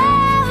easy to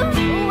love.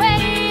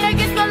 Wait, I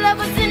guess my love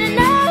wasn't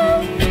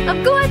enough. I'm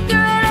going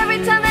through it every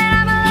time that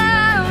I'm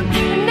alone,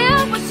 and now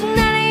I'm wishing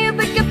that you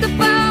pick up the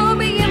phone,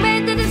 but you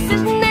made the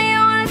decision that you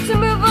wanted to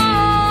move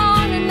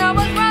on, and I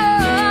was wrong.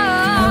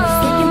 I was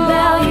thinking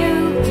about you,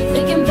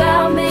 thinking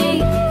about me,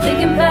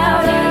 thinking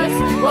about us,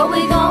 what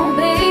we gon'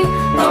 be.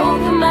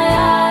 Open my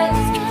eyes,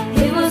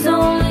 it was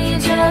only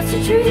just a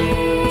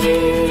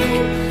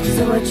dream.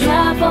 So I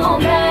drive on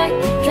back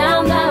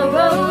down that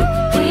road.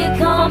 Will you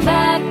come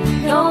back?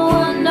 No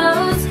one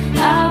knows. I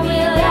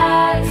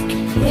realize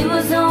it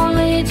was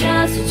only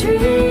just a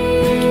dream.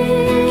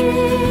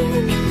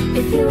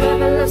 If you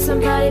ever love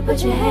somebody,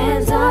 put your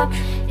hands up.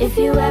 If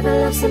you ever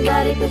love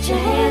somebody, put your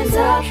hands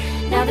up.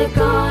 Now they're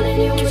gone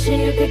and you're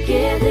wishing you could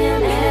give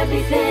them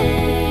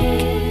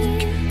everything.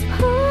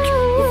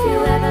 If you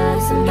ever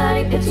love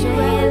somebody, put your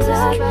hands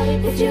up.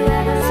 If you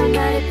ever love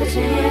somebody, put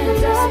your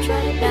hands up.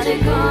 Now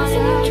they're gone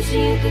and you're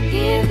wishing you could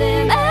give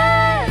them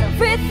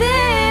everything.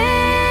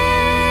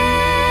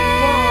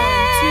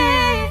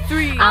 1, 2,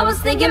 3. I was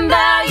thinking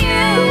about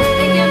you,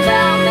 thinking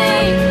about me,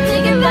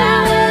 thinking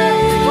about us,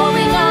 what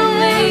we gon'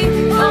 be.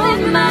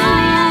 Open my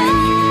eyes,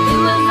 it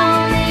was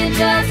only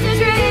just a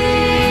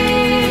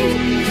dream.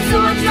 So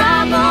I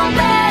drive on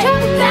back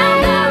down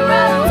that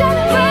road.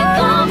 We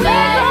come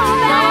back,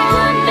 no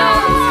one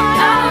knows.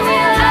 I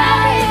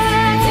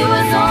realize it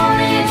was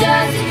only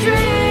just a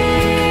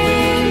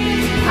dream.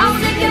 I was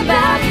thinking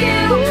about you,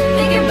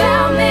 thinking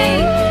about me,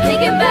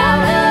 thinking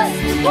about us,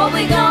 what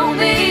we gon'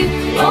 be.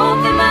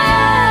 Open my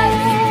eyes,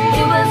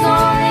 it was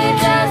only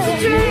just a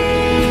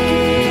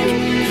dream.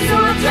 So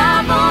I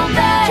drive on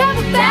back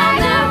down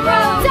that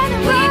road.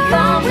 We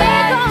come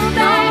back,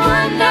 no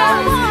one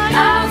knows.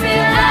 I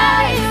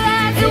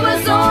realize it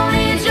was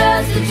only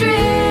just a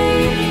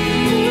dream.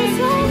 It was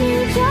only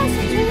just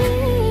a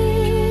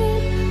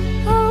dream.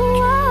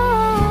 Oh, oh,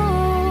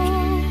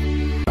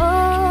 oh,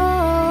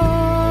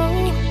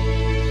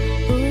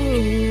 ooh.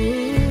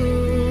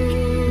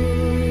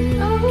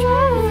 Oh,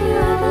 if you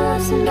ever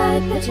love somebody,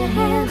 put your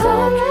hands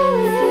up. If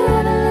you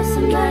ever love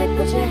somebody,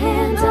 put your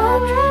hands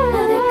up.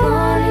 Now they're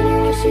gone and you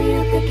wish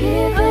you could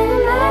give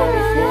them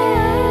everything.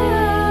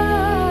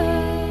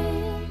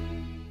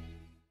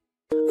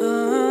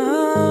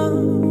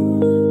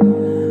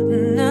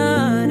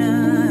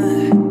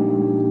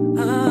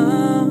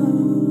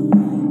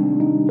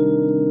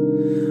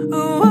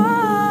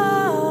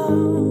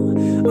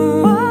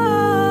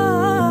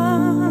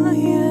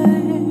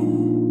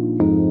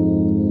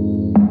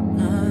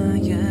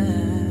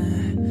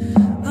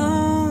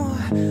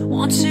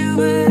 Want to,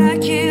 but I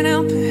can't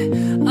help it.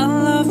 I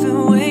love the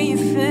way it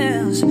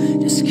feels.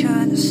 Just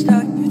kinda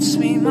stuck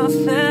between my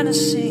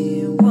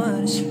fantasy and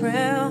what is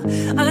real.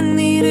 I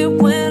need it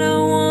when I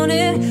want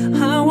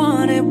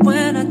it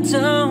when I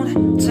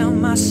don't. Tell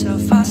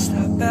myself I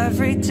stop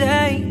every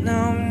day,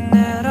 knowing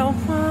that I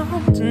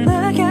won't. And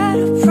I got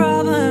a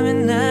problem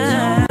in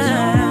that.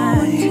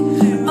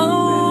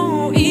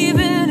 Oh,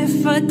 even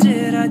if I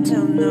did, I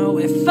don't know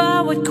if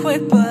I would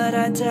quit, but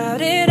I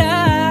doubt it.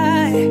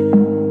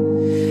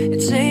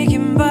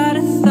 Taken by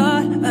the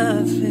thought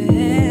of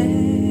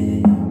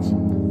it,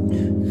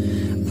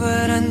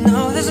 but I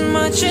know this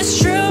much is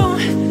true,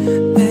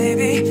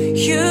 baby.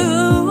 You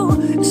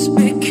has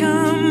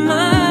become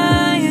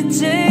my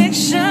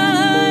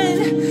addiction.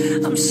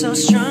 I'm so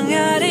strung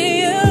out of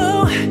you,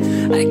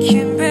 I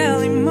can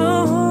barely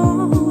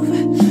move,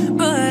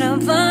 but I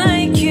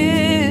like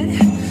it,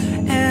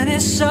 and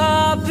it's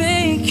all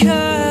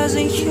because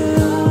of you.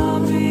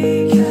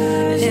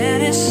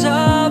 And it's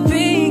all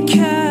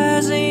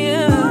because of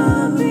you.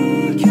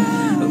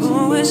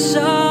 Oh, it's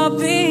all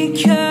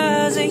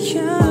because of you.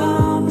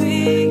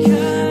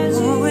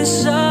 Oh,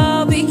 it's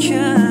all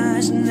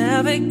because I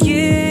never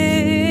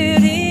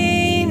get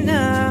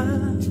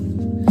enough.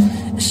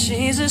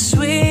 She's the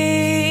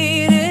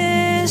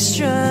sweetest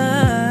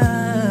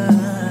drug.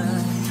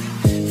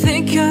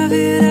 Think of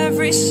it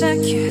every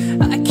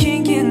second. I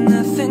can't get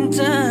nothing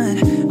done.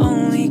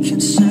 Only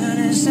concern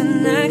is the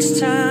next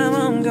time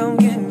I'm gonna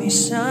get me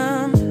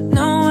some.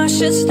 No, I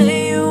should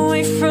stay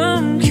away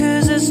from,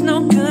 'cause it's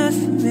no good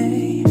for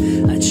me.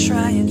 I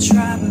try and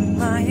try, but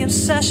my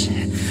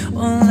obsession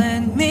won't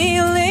let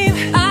me leave.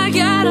 I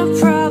got a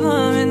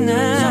problem and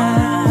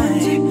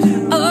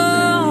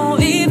oh,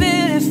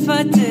 even if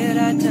I did,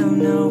 I don't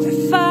know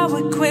if I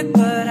would quit,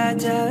 but I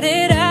doubt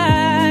it.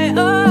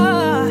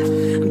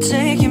 I'm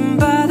taken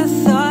by the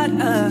thought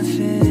of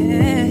it.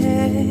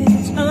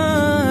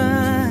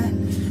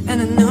 And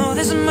I know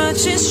this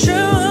much is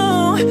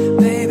true,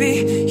 baby.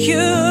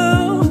 You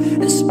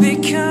has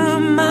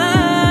become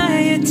my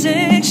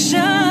addiction.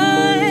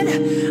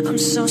 I'm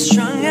so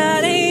strung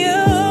out of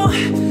you,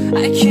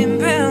 I can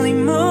barely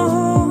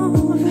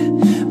move,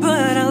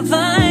 but I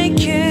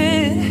like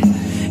it,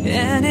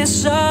 and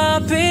it's all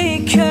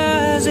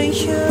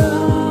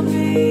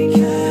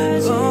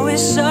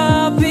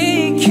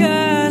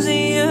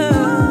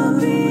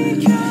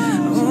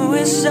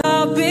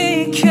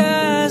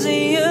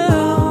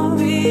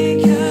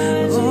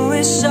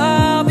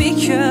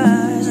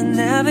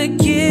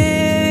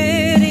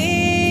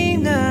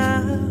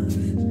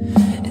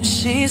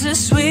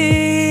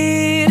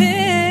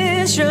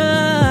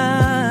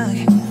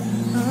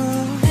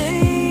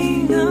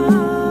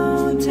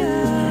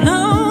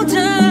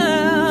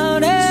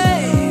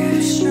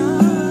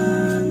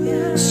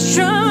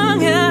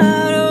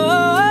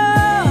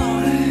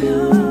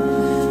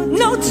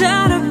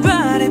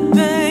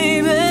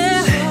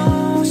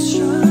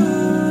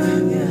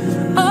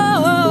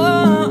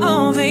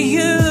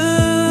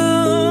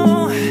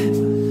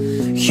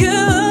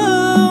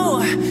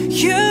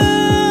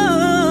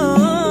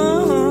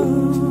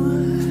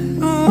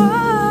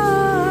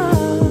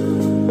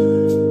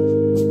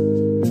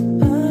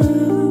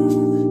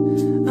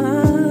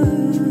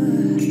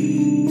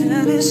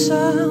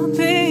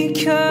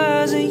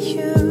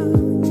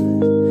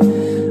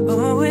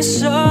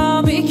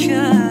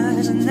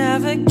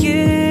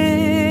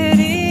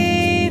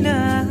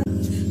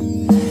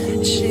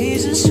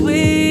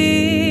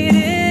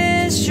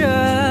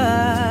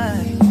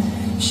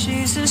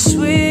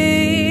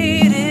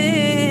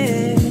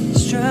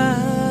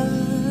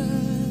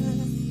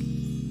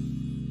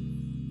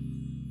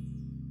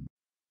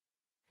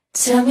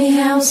Tell me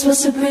how I'm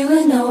supposed to breathe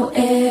with no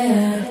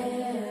air.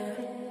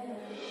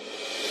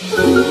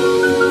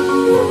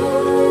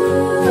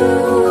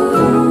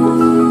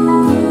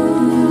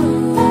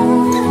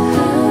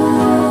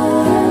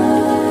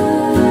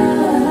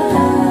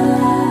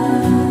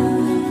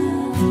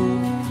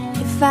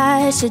 If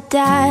I should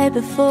die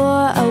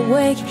before I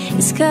wake,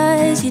 it's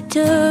 'cause you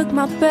took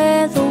my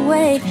breath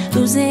away.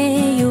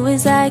 Losing you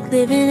is like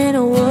living in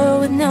a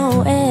world with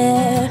no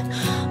air.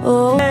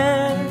 Oh,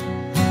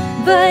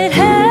 but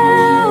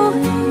how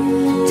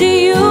do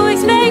you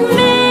expect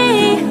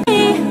me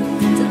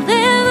to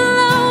live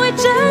alone with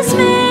just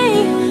me?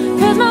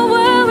 'Cause my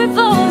world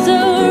revolves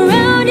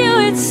around you,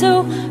 it's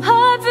so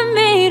hard for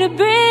me to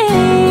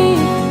breathe.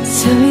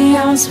 Tell me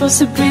how I'm supposed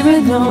to breathe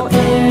with no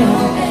air.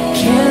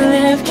 Can't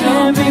live,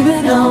 can't breathe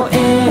with no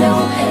air.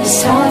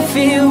 It's how I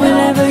feel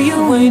whenever you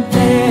ain't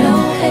there.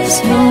 There's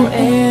no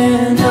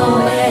air, no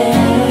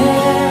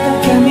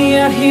air. Got me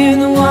out here in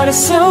the water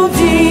so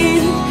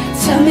deep.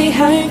 Tell me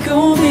how you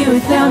gon' be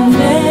without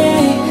me.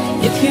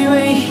 If you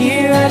ain't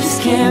here, I just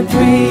can't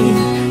breathe.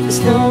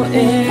 There's no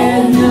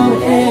air, no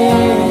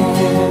air.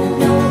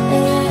 No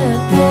air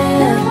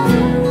there.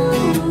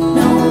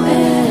 No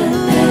air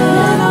there.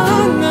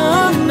 No,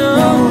 no,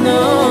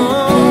 no.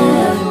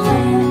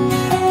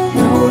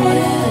 No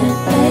air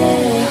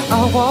there.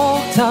 I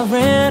walked, I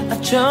ran, I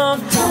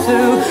jumped, I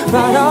flew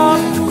right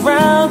off the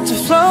ground to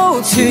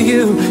float to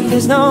you.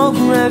 There's no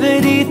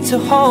gravity to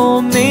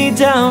hold me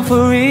down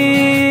for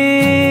real.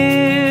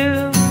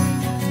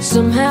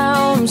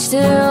 Somehow I'm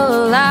still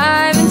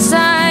alive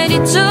inside.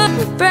 You took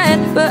my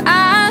breath, but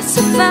I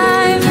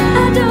survived.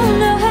 I don't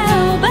know how,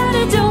 but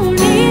I don't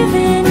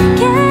even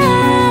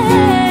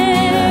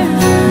care.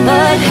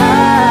 But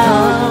how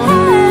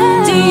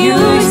do you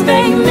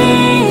expect me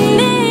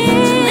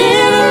to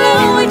live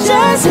alone with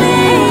just me?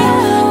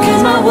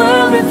 'Cause my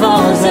world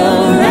revolves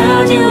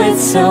around you,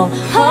 it's so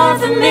hard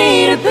for me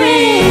to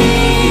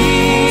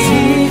breathe.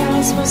 Tell me how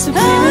I'm supposed to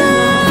breathe.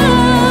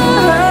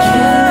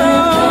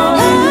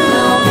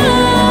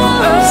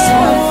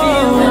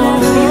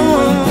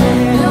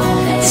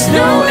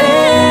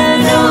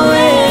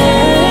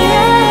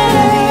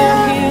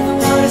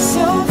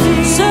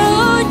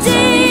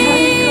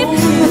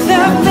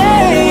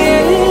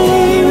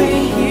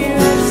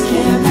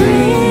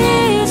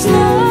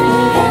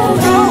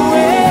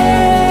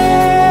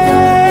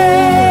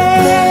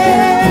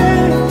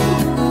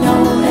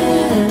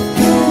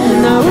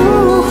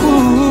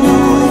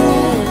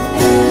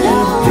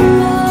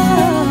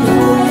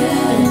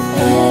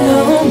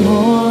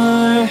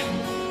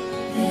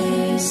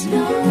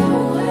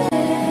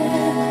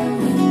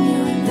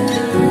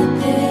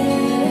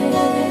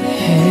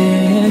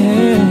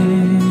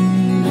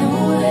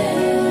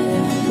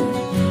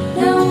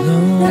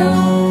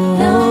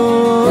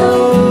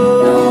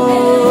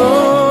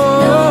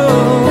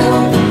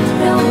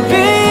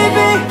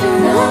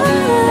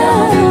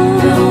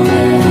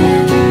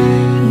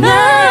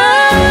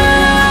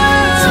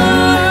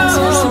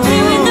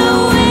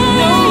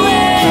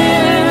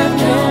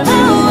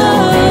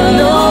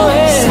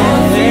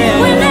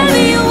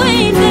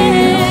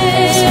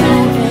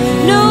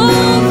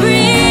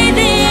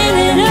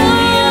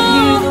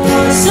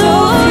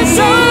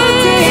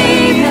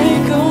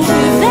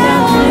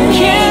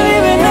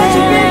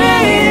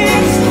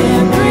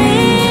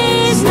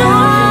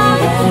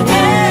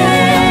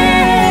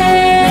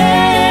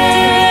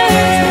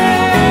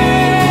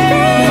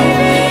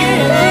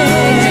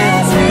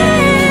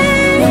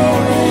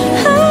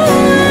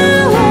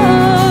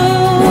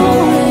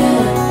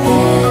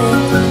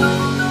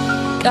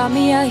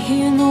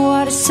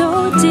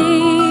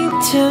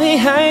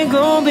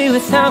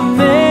 Without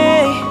me,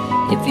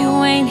 if you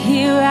ain't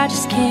here, I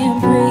just can't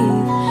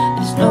breathe.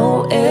 There's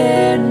no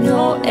air,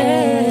 no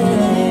air.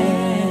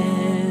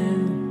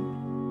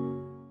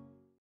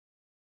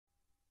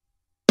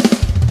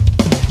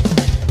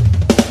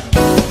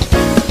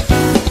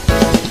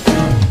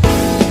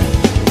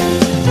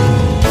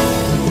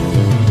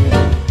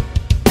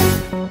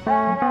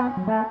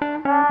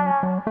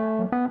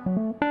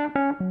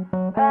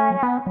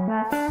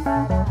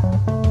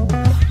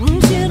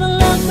 Want you to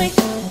love me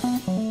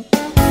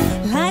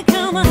like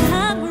I'm a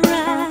hot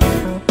ride.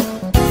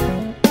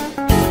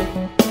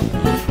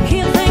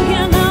 Keep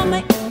thinking of me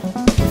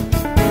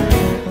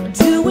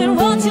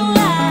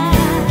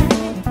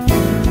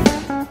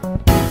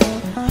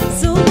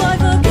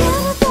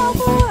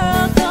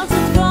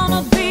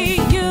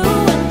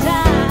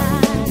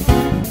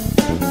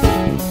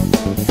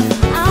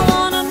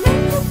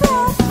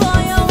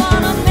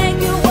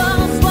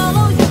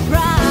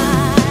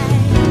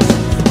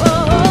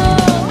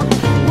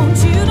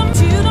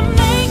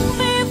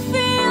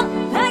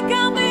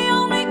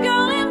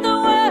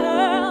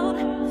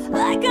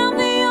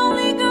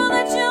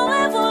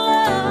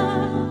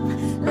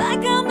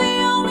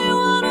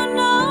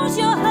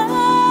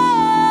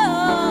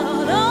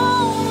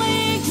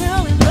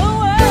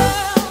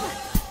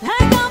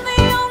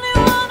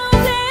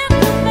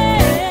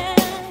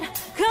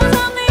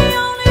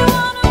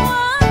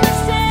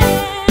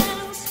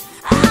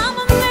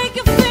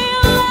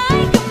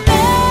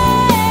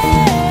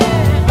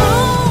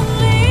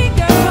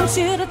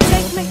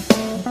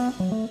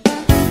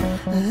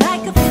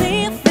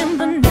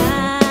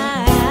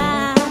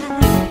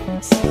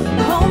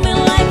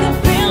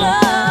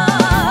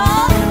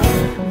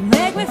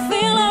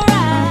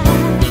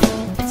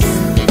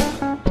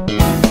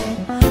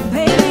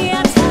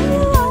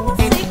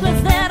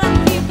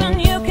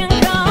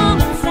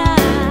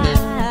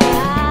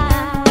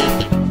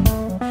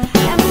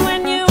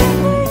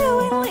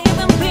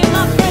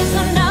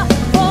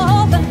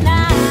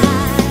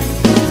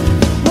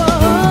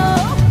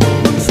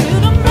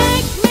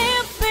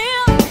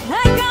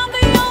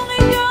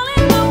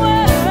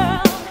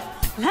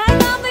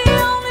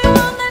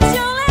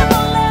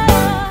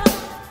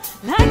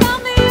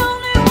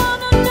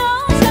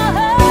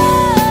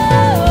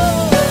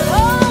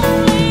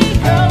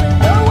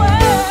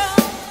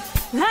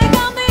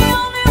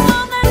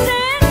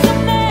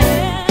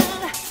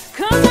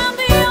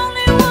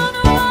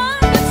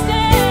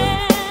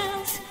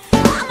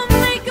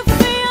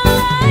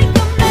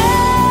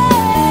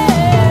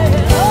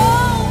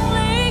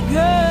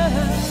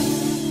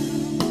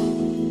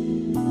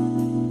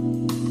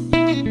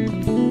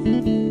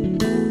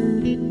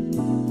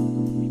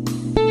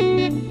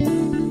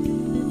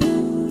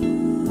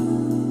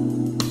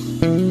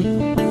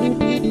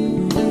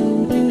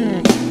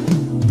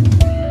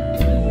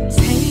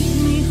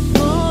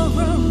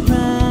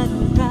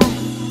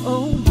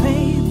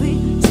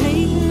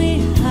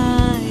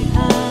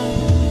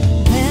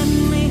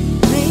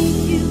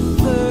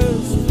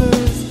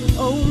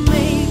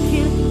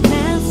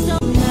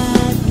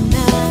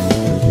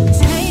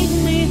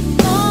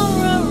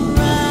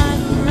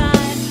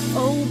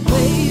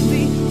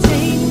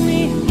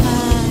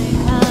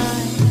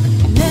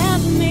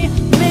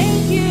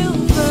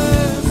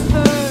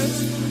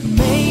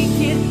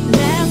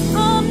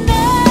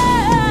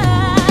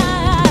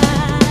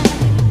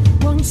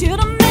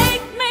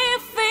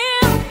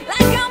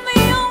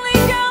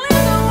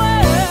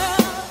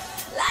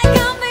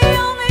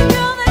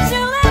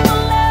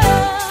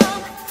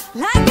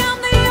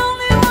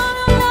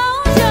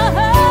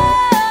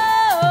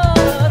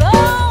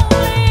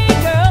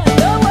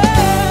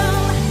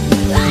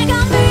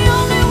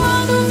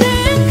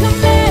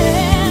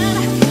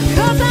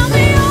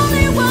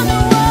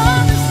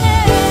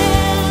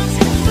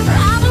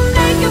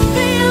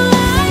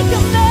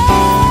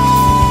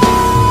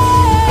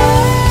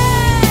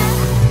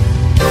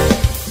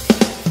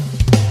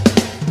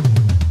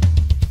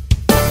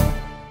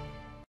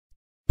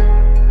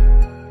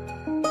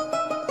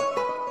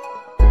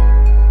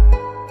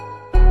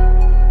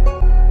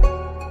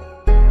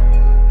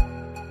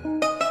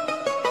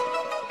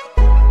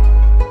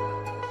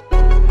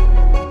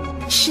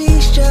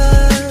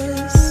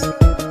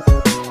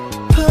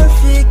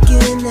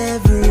in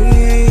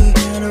every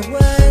kind of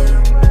way,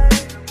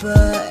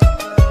 but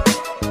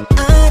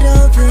I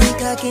don't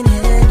think I can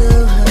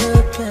handle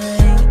her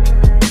pain.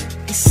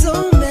 It's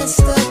so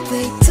messed up,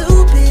 they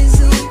too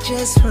busy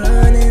just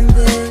running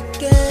their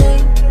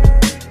game.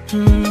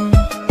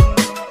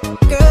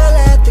 Girl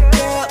after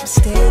girl,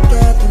 mistake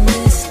after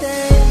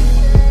mistake.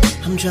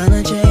 I'm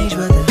tryna change,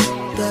 but the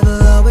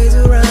devil always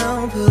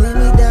around, pulling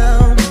me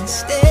down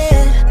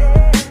instead.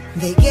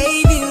 They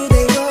gave you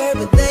their word,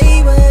 but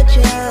they were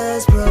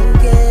just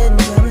broken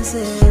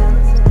promises.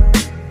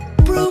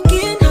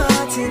 Broken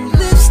hearts and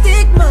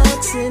lipstick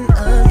marks and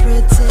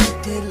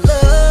unprotected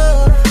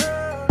love.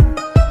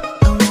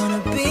 I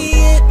wanna be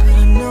it, but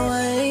I know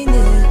I ain't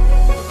it.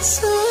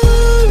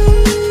 Sorry,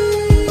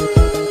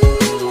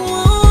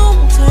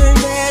 won't turn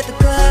back the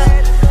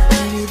clock.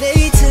 Maybe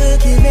they took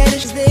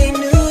advantage 'cause they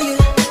knew you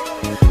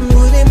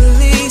wouldn't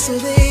believe, so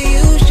they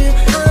used you.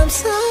 I'm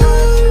sorry.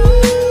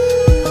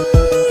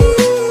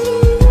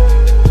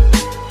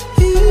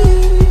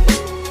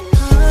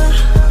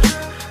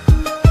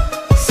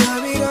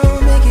 Sorry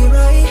don't make it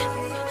right,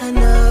 I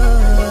know.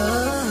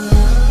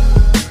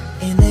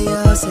 And they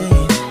all say,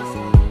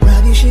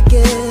 Rob, you should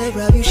get,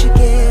 Rob, you should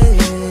get.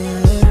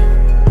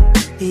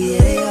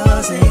 Yeah, they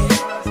all say,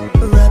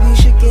 Rob, you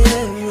should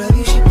get, Rob,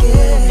 you should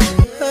get.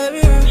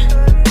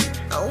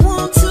 I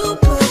want to,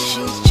 but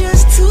she's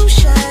just too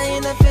shy,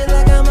 and I feel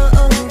like I'm an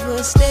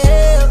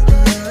overstep.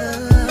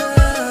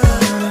 I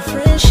want a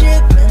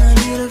friendship, and I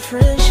need a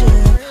friendship.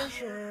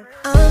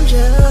 I'm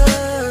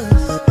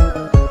just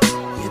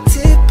your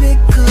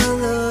typical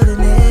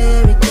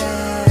ordinary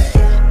guy,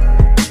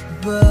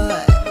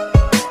 but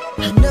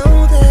I know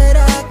that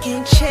I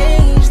can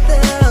change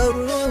the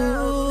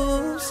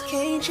rules.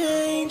 Can't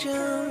change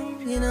them,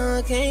 you know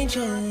I can't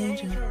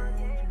change them.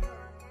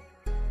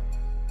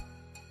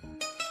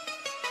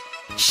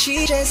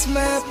 She's just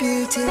my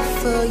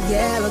beautiful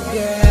yellow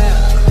girl.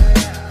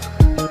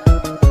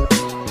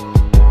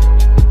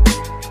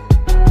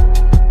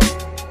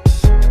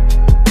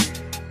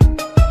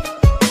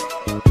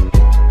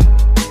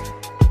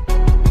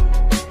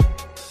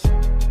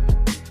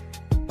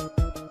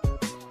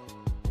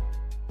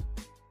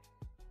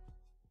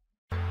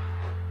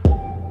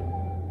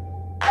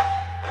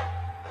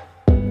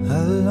 A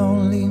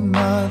lonely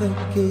mother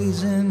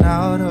gazing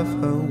out of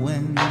her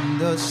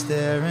window,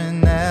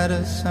 staring at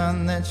a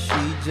son that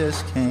she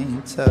just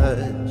can't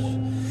touch.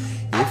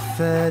 If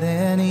at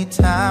any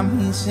time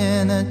he's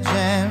in a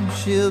jam,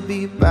 she'll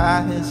be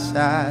by his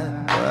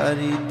side, but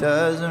he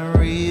doesn't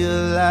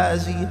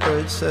realize he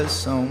hurts her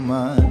so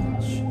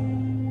much.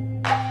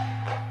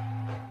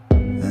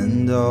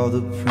 And all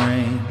the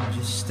praying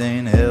just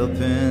ain't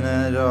helping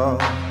at all,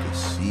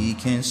 'cause he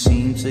can't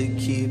seem to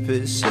keep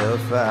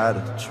himself out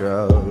of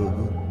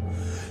trouble.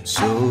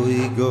 So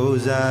he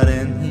goes out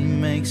and he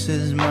makes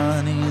his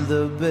money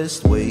the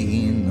best way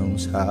he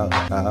knows how.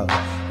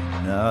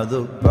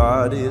 Another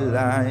body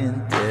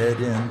lying dead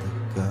in the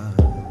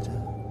gutter.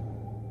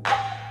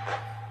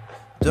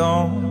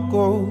 Don't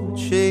go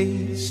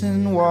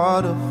chasing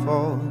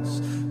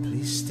waterfalls,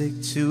 please stick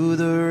to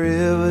the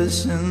rivers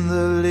and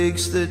the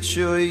lakes that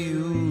you're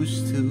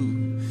used to.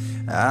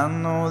 I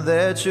know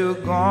that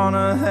you're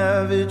gonna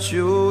have it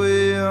your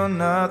way or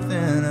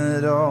nothing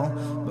at all,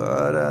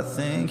 but I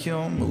think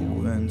you're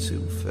moving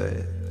too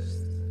fast.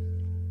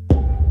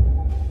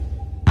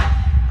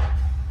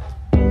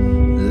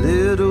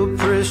 Little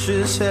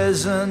Precious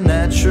has a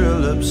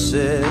natural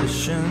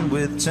obsession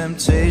with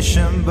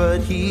temptation, but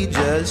he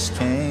just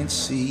can't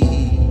see.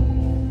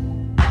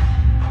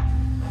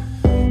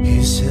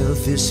 His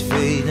health is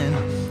fading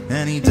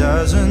and he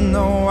doesn't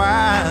know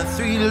why.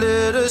 3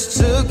 letters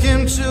took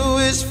him to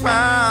his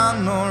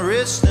final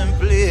resting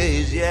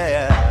place,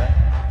 yeah.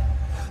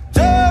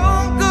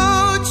 Don't go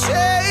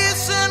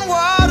chasing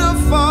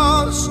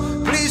waterfalls,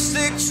 please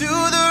stick to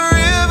the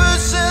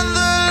rivers and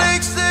the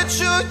lakes that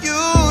you're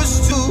used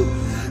to.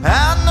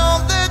 I know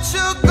that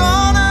you're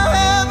gonna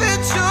have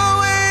it your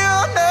way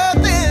or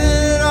nothing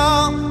at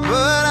all,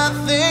 but I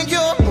think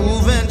you're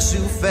moving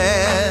too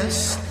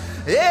fast,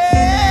 yeah.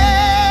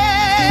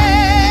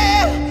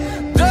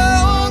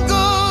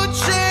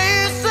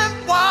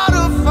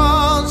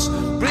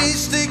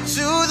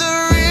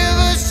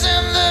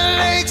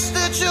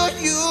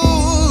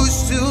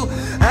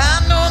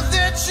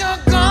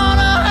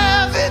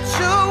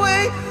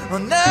 Or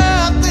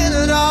nothing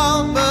at all,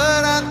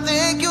 but I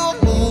think you're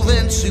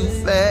moving too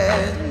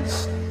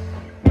fast.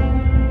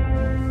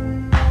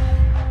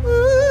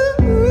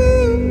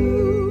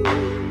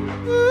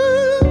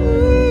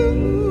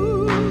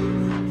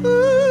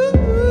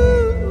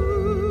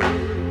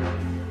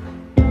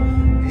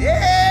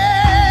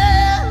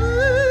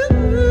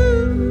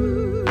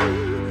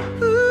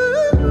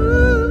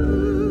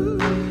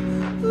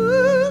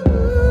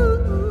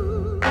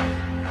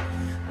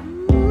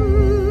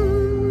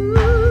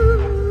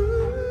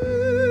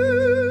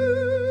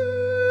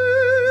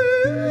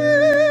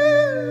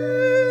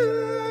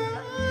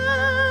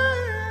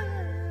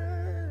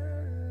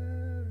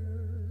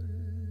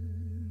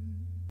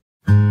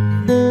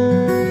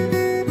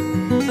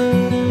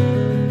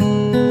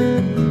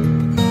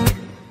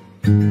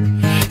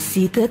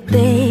 the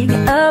thing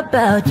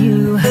about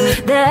you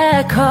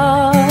that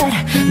caught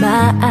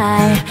my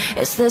eye.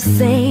 It's the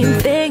same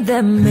thing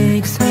that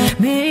makes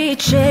me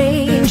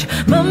change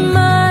my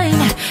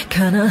mind.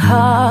 Kinda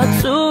hard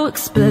to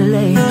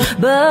explain,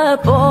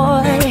 but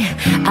boy,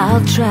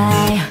 I'll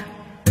try.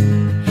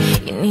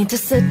 You need to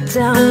sit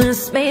down,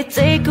 this may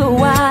take a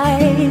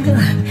while.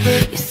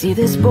 You see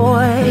this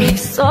boy, he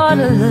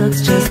sorta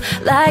looks just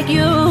like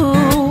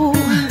you.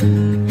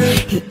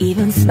 He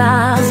even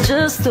smiles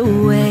just the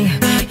way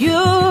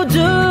you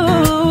do.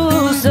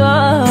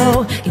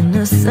 So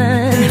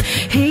innocent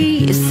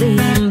he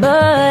seemed,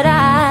 but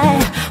I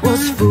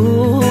was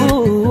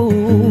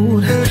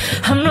fooled.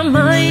 I'm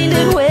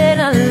reminded when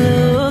I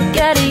look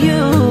at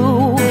you,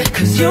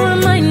 'cause you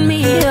remind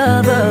me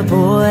of a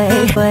boy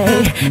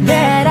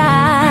that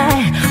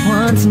I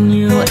once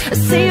knew. I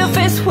see your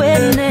face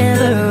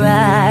whenever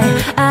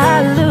I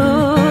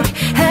look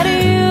at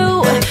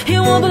you. You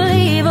won't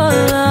believe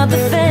all of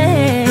the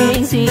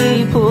things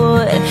he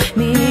put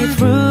me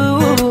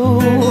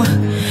through.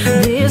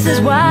 This is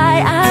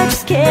why I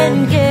just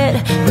can't get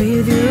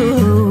with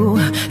you.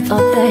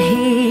 Thought that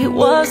he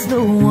was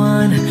the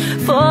one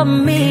for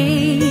me,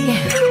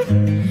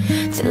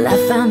 till I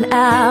found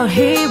out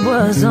he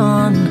was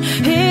on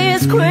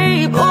his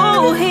creep.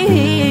 Oh,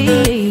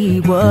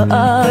 he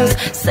was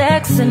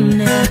sexing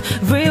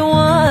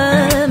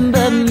everyone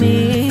but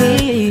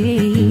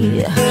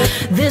me.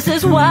 This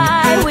is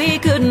why we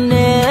could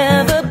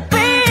never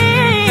be.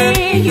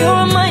 You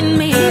remind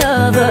me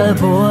of a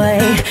boy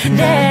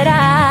that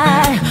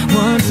I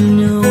once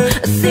knew.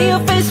 I see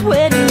your face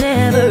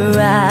whenever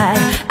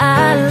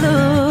I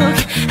look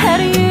at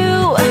you.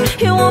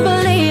 You won't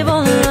believe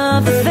all of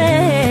the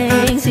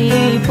things he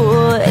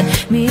put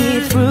me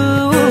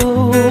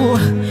through.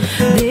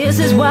 This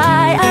is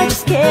why I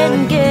just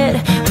can't get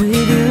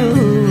with you.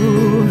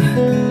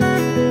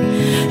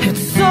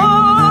 It's so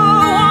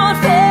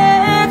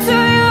unfair to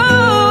you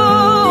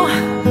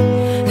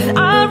that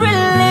I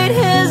relate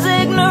his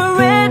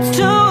ignorance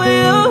to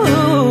you.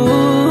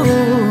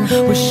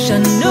 Wish I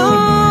knew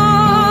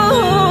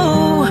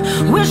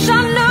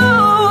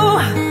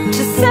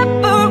to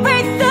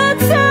separate the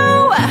two.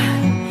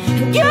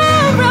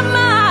 You're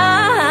mine.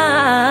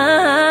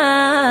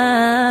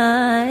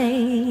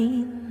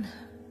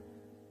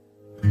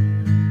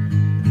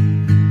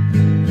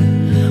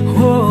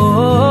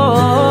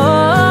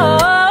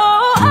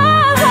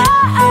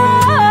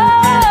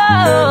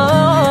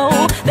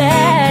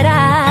 That I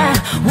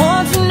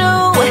want to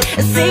know.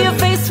 See your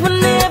face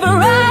whenever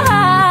I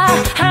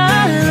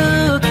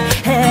look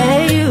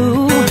at you.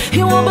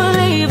 You won't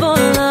believe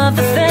all of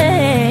the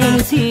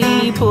things he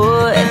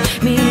put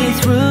me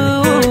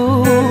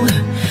through.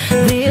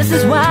 This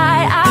is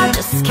why I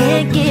just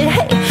can't get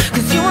hate,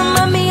 'cause you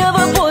remind me of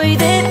a boy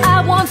that I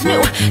once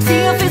knew. See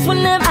your face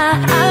whenever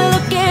I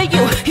look at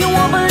you. You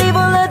won't believe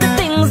all of the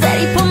things that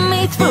he put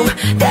me through,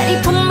 that he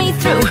put me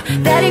through,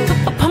 that he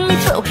put me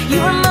through. You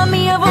remind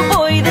me of a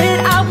boy that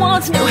I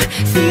once knew.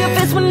 See your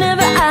face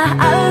whenever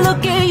I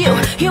look at you.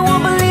 You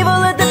won't believe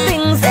all of the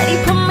things that he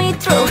put me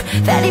through,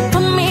 that he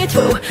put me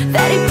through,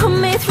 that he put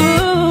me through.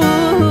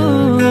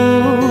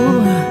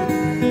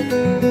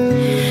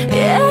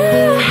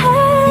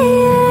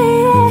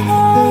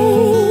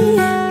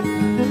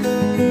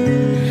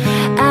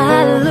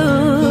 I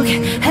look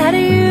at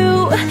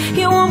you.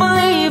 You won't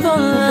believe all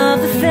of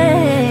the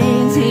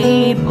things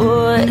he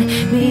put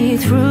me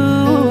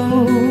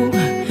through.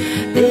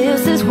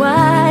 This is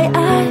why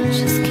I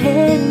just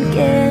can't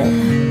get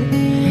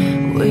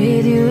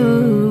with you.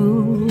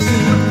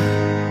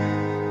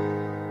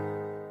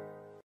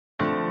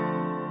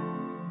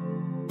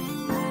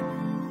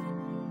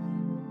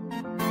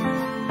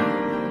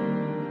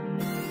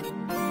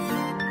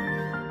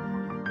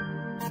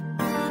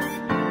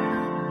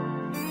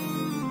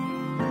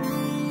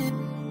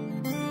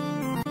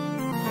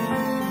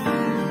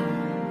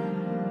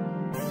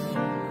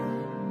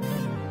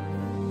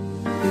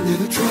 You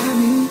never tried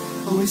me,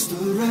 always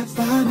stood right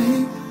by me.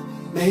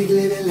 Make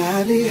living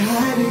lively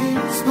hiding.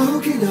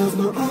 Spoken of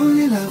my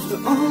only love, the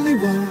only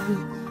one.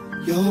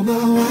 You're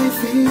my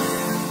wifey,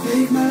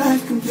 make my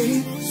life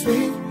complete,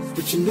 sweet.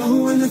 But you know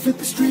when I flip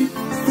the street,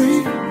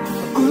 free.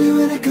 Only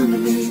when they come to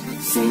me,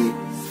 see.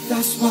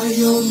 That's why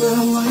you're my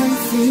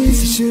wifey.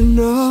 You should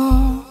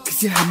know, 'cause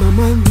you have my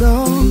mind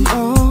blown,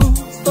 oh,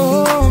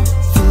 oh.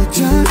 Full of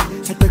junk,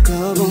 at the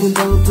club on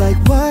dope like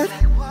what?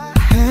 I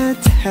had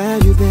to have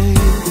you, babe.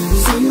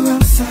 Saw you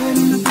outside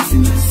on the bus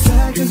in my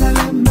side, 'cause I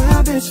let my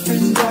best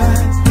friend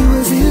die. You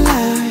was in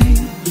line,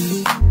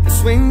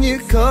 that's when you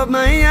caught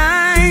my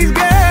eyes,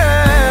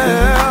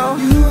 girl.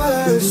 You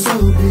were so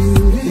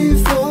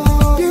beautiful,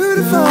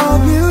 beautiful,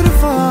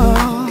 beautiful.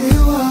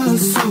 It was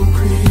so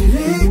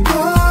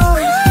critical,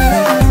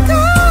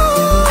 critical.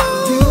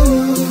 You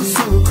look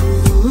so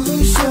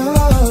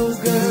crucial,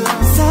 girl.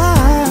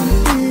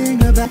 Something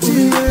about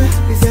you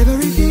is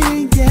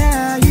everything,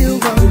 yeah. You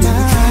were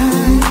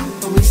mine,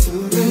 always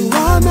stood in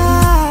my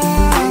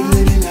mind.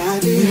 Living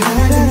life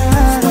behind it.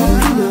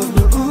 Spoken of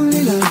my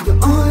only love, the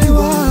only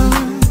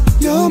one.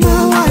 You're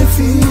my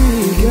wifey.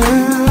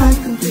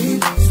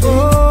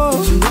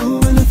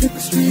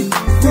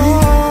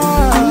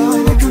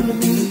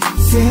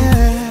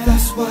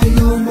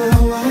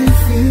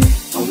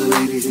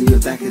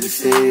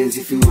 hands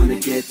if you wanna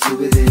get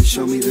to it, then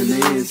show me the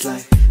lands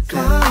like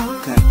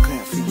clap, clap,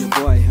 clap for your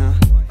boy, huh?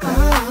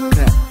 Clap,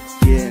 clap,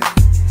 yeah.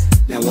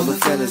 Now all the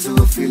fellas who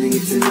are feeling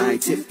it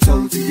tonight,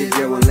 tiptoe to your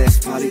girl and let's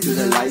party till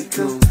the light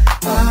come.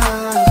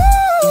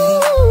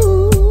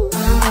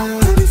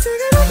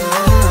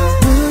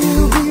 Will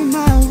you be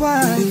my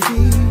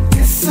wifey?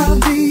 Yes, I'll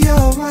be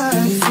your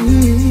wifey.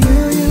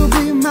 Will you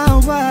be my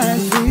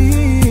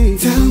wifey?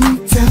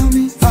 Tell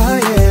me, oh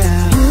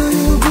yeah. Will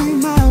you be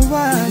my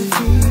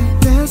wifey?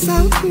 Yes,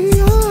 I'll be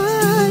your wifey.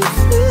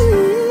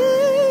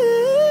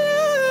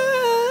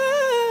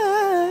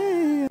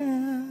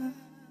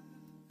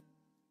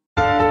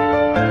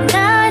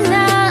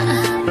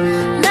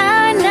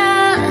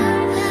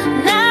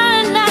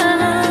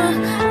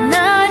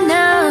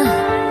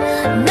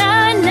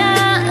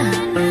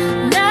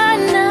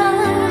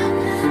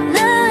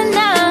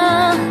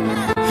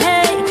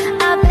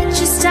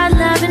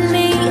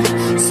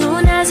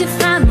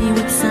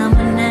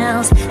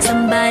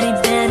 Somebody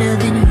better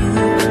than you.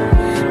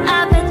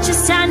 I bet you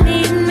start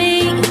needing me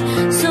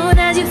soon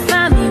as you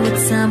find me with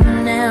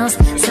someone else,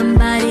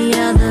 somebody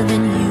other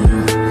than you.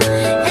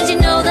 And you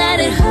know that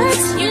it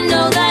hurts, you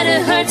know that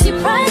it hurts your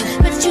pride,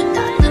 but you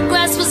thought the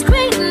grass was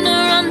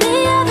greener on the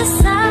other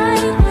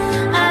side.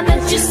 I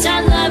bet you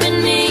start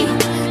loving me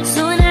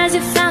soon as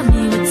you find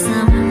me with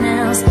someone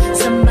else,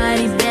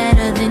 somebody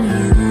better than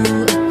you.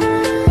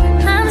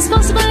 I'm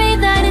supposed to believe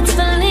that it's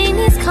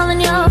Fellini's calling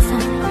your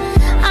phone.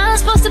 I'm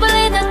supposed to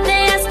believe that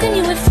they're asking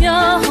you if you're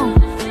home.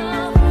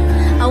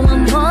 I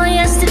want more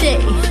yesterday,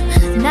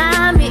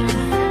 not me.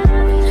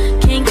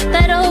 Can't get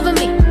that over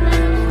me,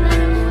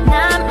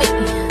 not me.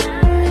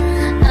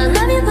 I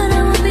love you, but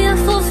I won't be a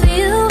fool for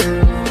you.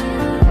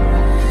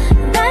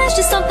 That's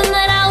just something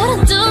that I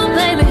wouldn't do,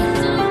 baby.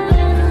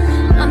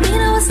 I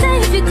mean, I would stay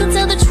if you could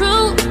tell the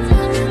truth,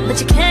 but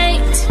you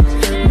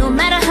can't, no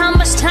matter how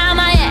much time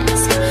I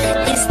ask.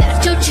 Is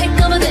that your chick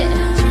over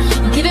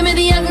there, giving me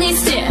the ugly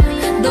stare?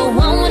 The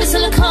one with the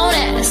silicone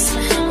ass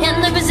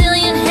and the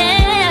Brazilian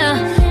hair.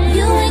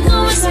 You ain't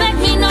gonna respect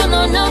me, no,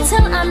 no, no,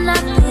 till I'm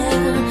not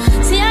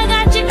there. See, I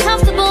got you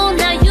comfortable,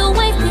 now you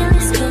ain't really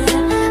scared.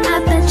 I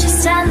bet you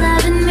start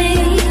loving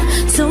me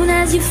soon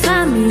as you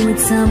find me with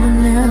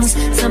someone else,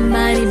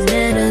 somebody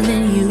better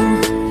than you.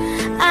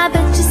 I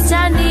bet you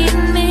start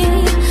needing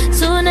me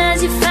soon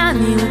as you find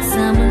me with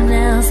someone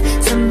else,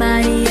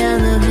 somebody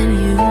other than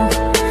you.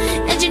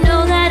 And you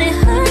know that it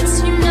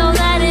hurts, you know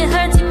that it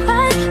hurts your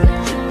pride,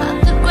 but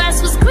the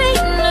grass was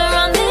greener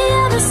on the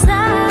other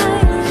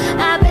side.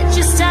 I bet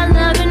you start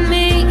loving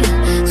me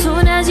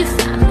soon as you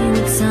find me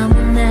with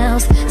someone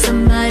else,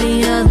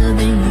 somebody other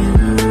than you.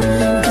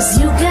 Cause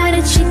you got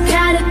it, you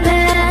got it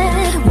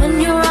bad when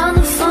you're on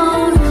the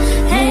phone.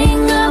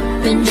 Hang up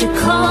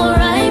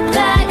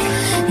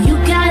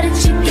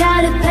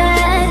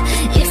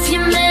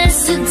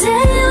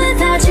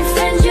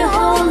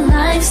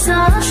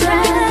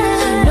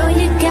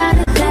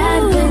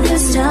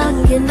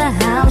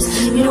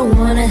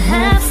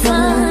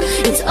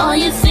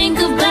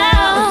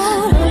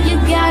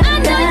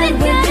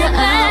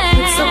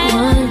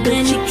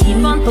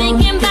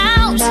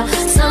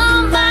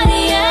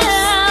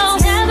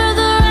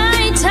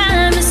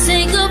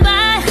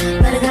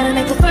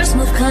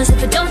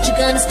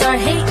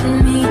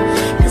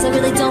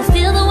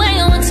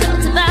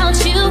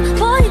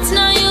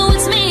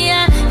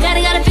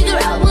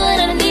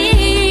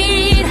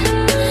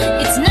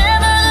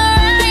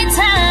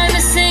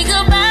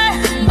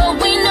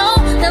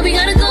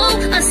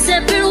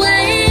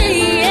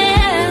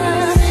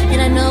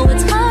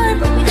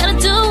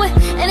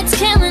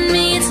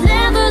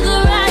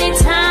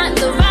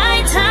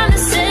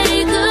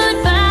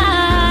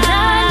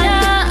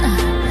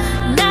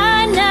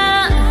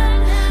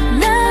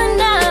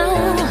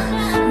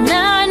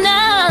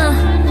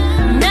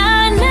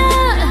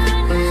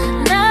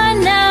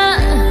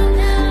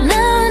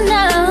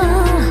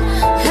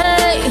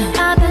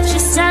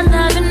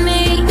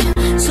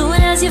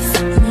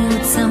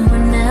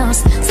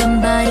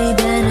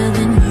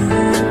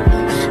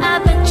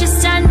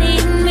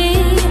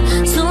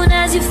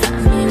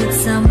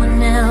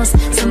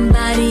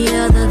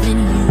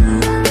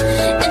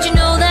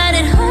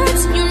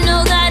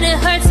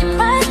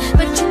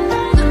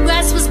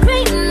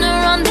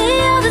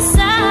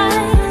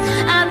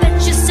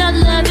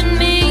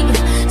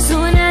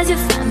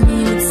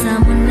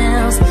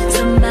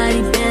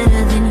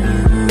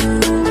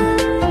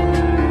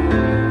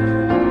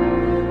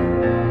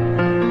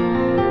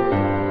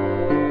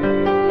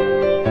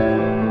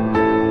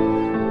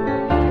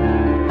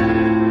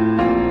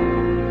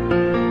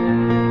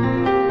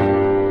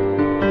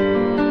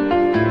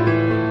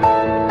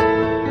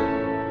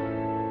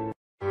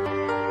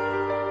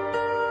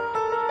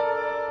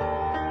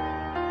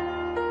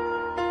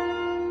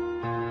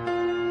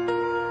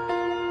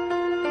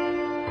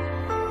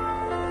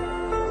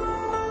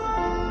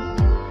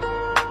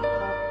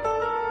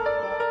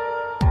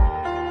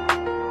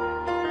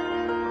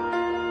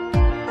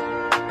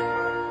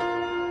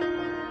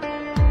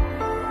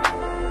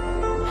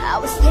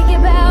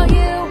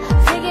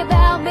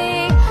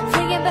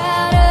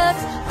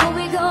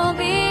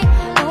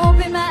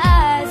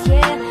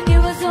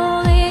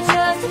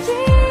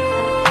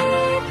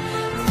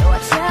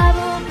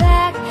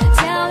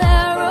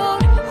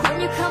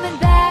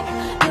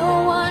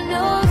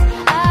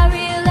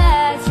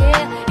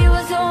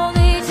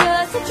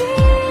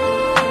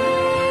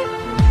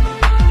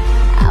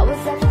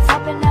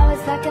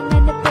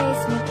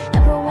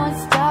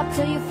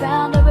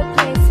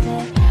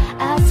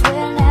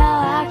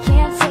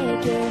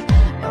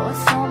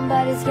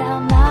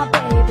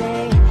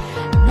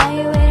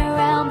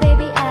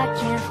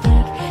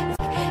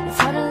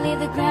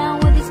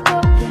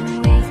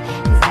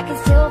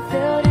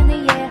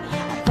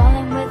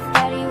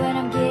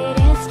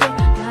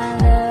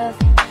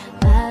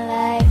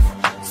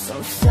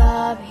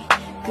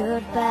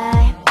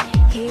goodbye.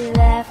 He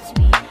left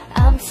me,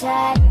 I'm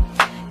sad,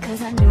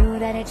 cause I knew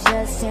that it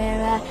just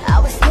ain't right. I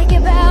was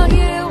thinking about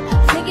you,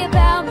 thinking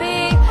about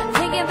me,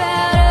 thinking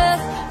about us,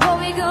 what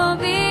we gon'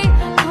 be.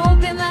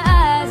 Hope in my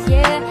eyes,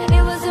 yeah,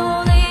 it was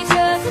only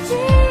just a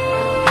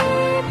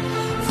dream.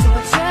 So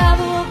I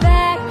travel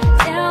back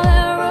down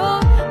the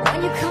road. When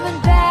you're coming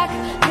back,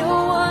 no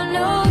one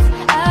knows.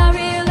 I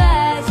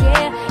realize,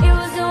 yeah, it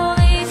was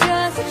only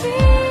just a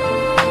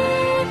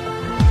dream.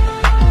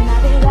 And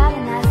I've been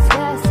riding, I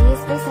swear I see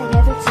his face at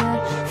every turn.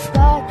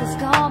 Spark is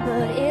gone,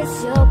 but it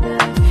still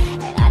burns.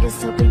 And I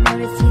just hope you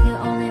notice he's the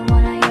only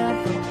one I yearn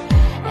for.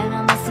 And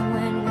I'm missing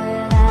when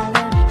will I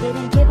learn?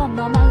 Didn't give him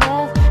all my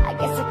love, I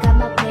guess I got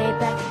my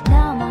payback.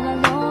 Now I'm all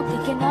alone,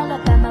 thinking all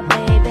about my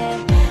baby.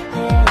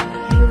 Hey,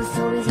 he was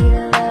so easy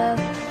to love.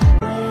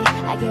 Wait,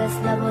 I guess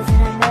love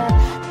wasn't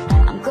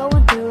enough. I'm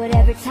going through it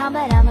every time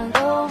that I'm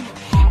alone.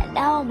 And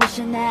now I'm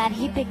wishing that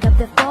he'd pick up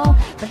the phone.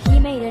 But he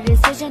made a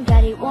decision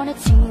that he wanted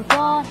to move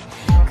on.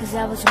 Cause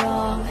I was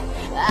wrong.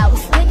 I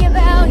was thinking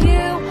about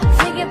you,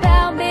 thinking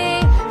about me,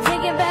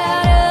 thinking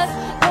about us,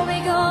 what we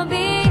gon'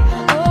 be.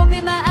 Hope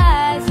in my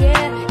eyes,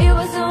 yeah, it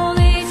was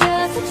only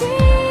just a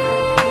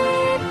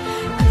dream.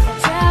 Cause I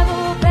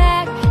travel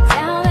back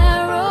down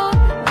that road.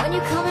 When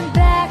you're coming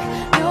back,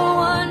 no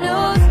one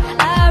knows.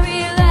 I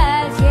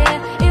realize,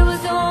 yeah, it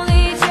was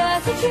only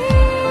just a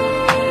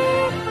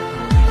dream.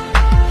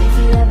 If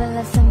you ever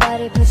let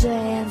somebody, put your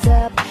hands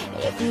up.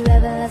 If you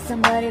ever let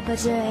somebody,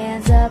 put your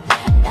hands up.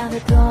 Now they're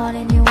gone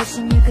and you're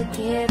wishing you could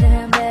give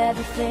them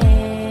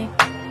everything.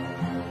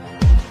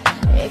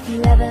 If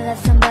you ever let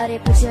somebody,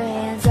 put your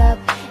hands up.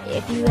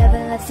 If you ever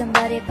let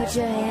somebody, put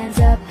your hands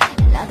up.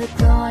 Now they're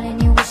gone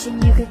and you're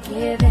wishing you could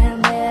give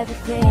them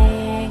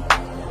everything.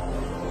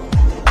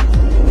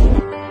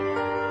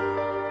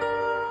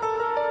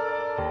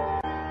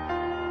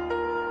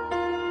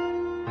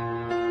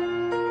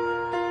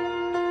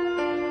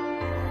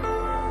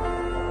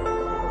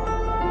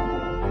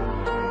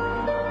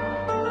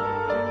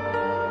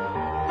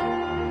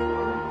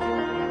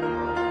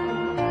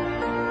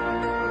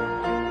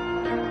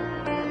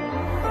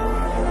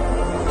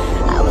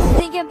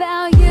 Thinking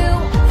about you,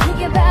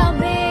 thinking about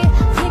me,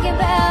 thinking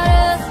about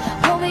us,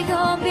 what we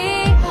gon'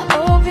 be.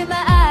 Open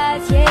my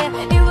eyes, yeah,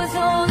 it was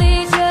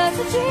only just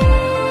a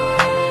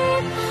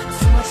dream.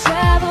 So I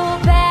travel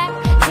back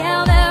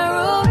down that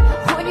road.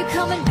 When you're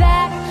coming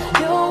back,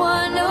 no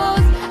one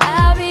knows.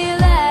 I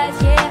realize,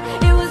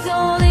 yeah, it was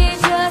only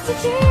just a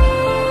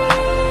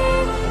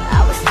dream.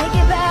 I was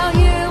thinking about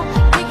you,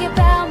 thinking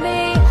about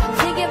me,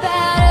 thinking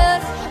about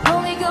us, what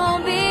we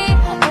gon' be.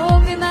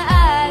 Open my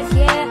eyes,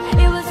 yeah,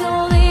 it was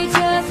only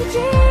just a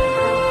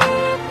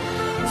dream.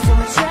 So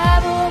I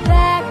travel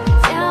back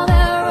down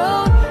that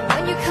road.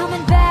 When you're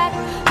coming back,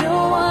 no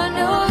one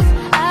knows.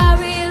 I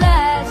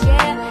realize,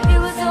 yeah, it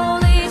was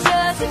only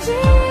just a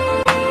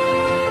dream.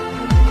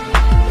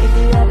 If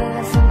you ever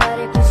let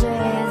somebody, put your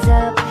hands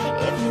up.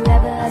 If you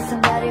ever let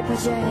somebody, put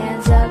your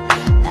hands up.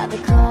 Now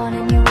they're gone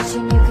and you're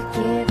wishing you could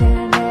give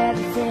them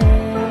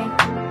everything.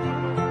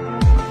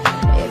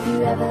 If you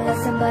ever let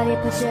somebody,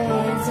 put your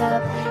hands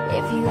up.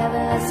 If you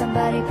ever let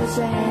somebody, put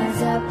your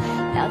hands up.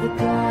 Now they're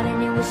gone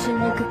and you're wishing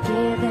you could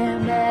give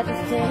them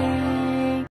everything.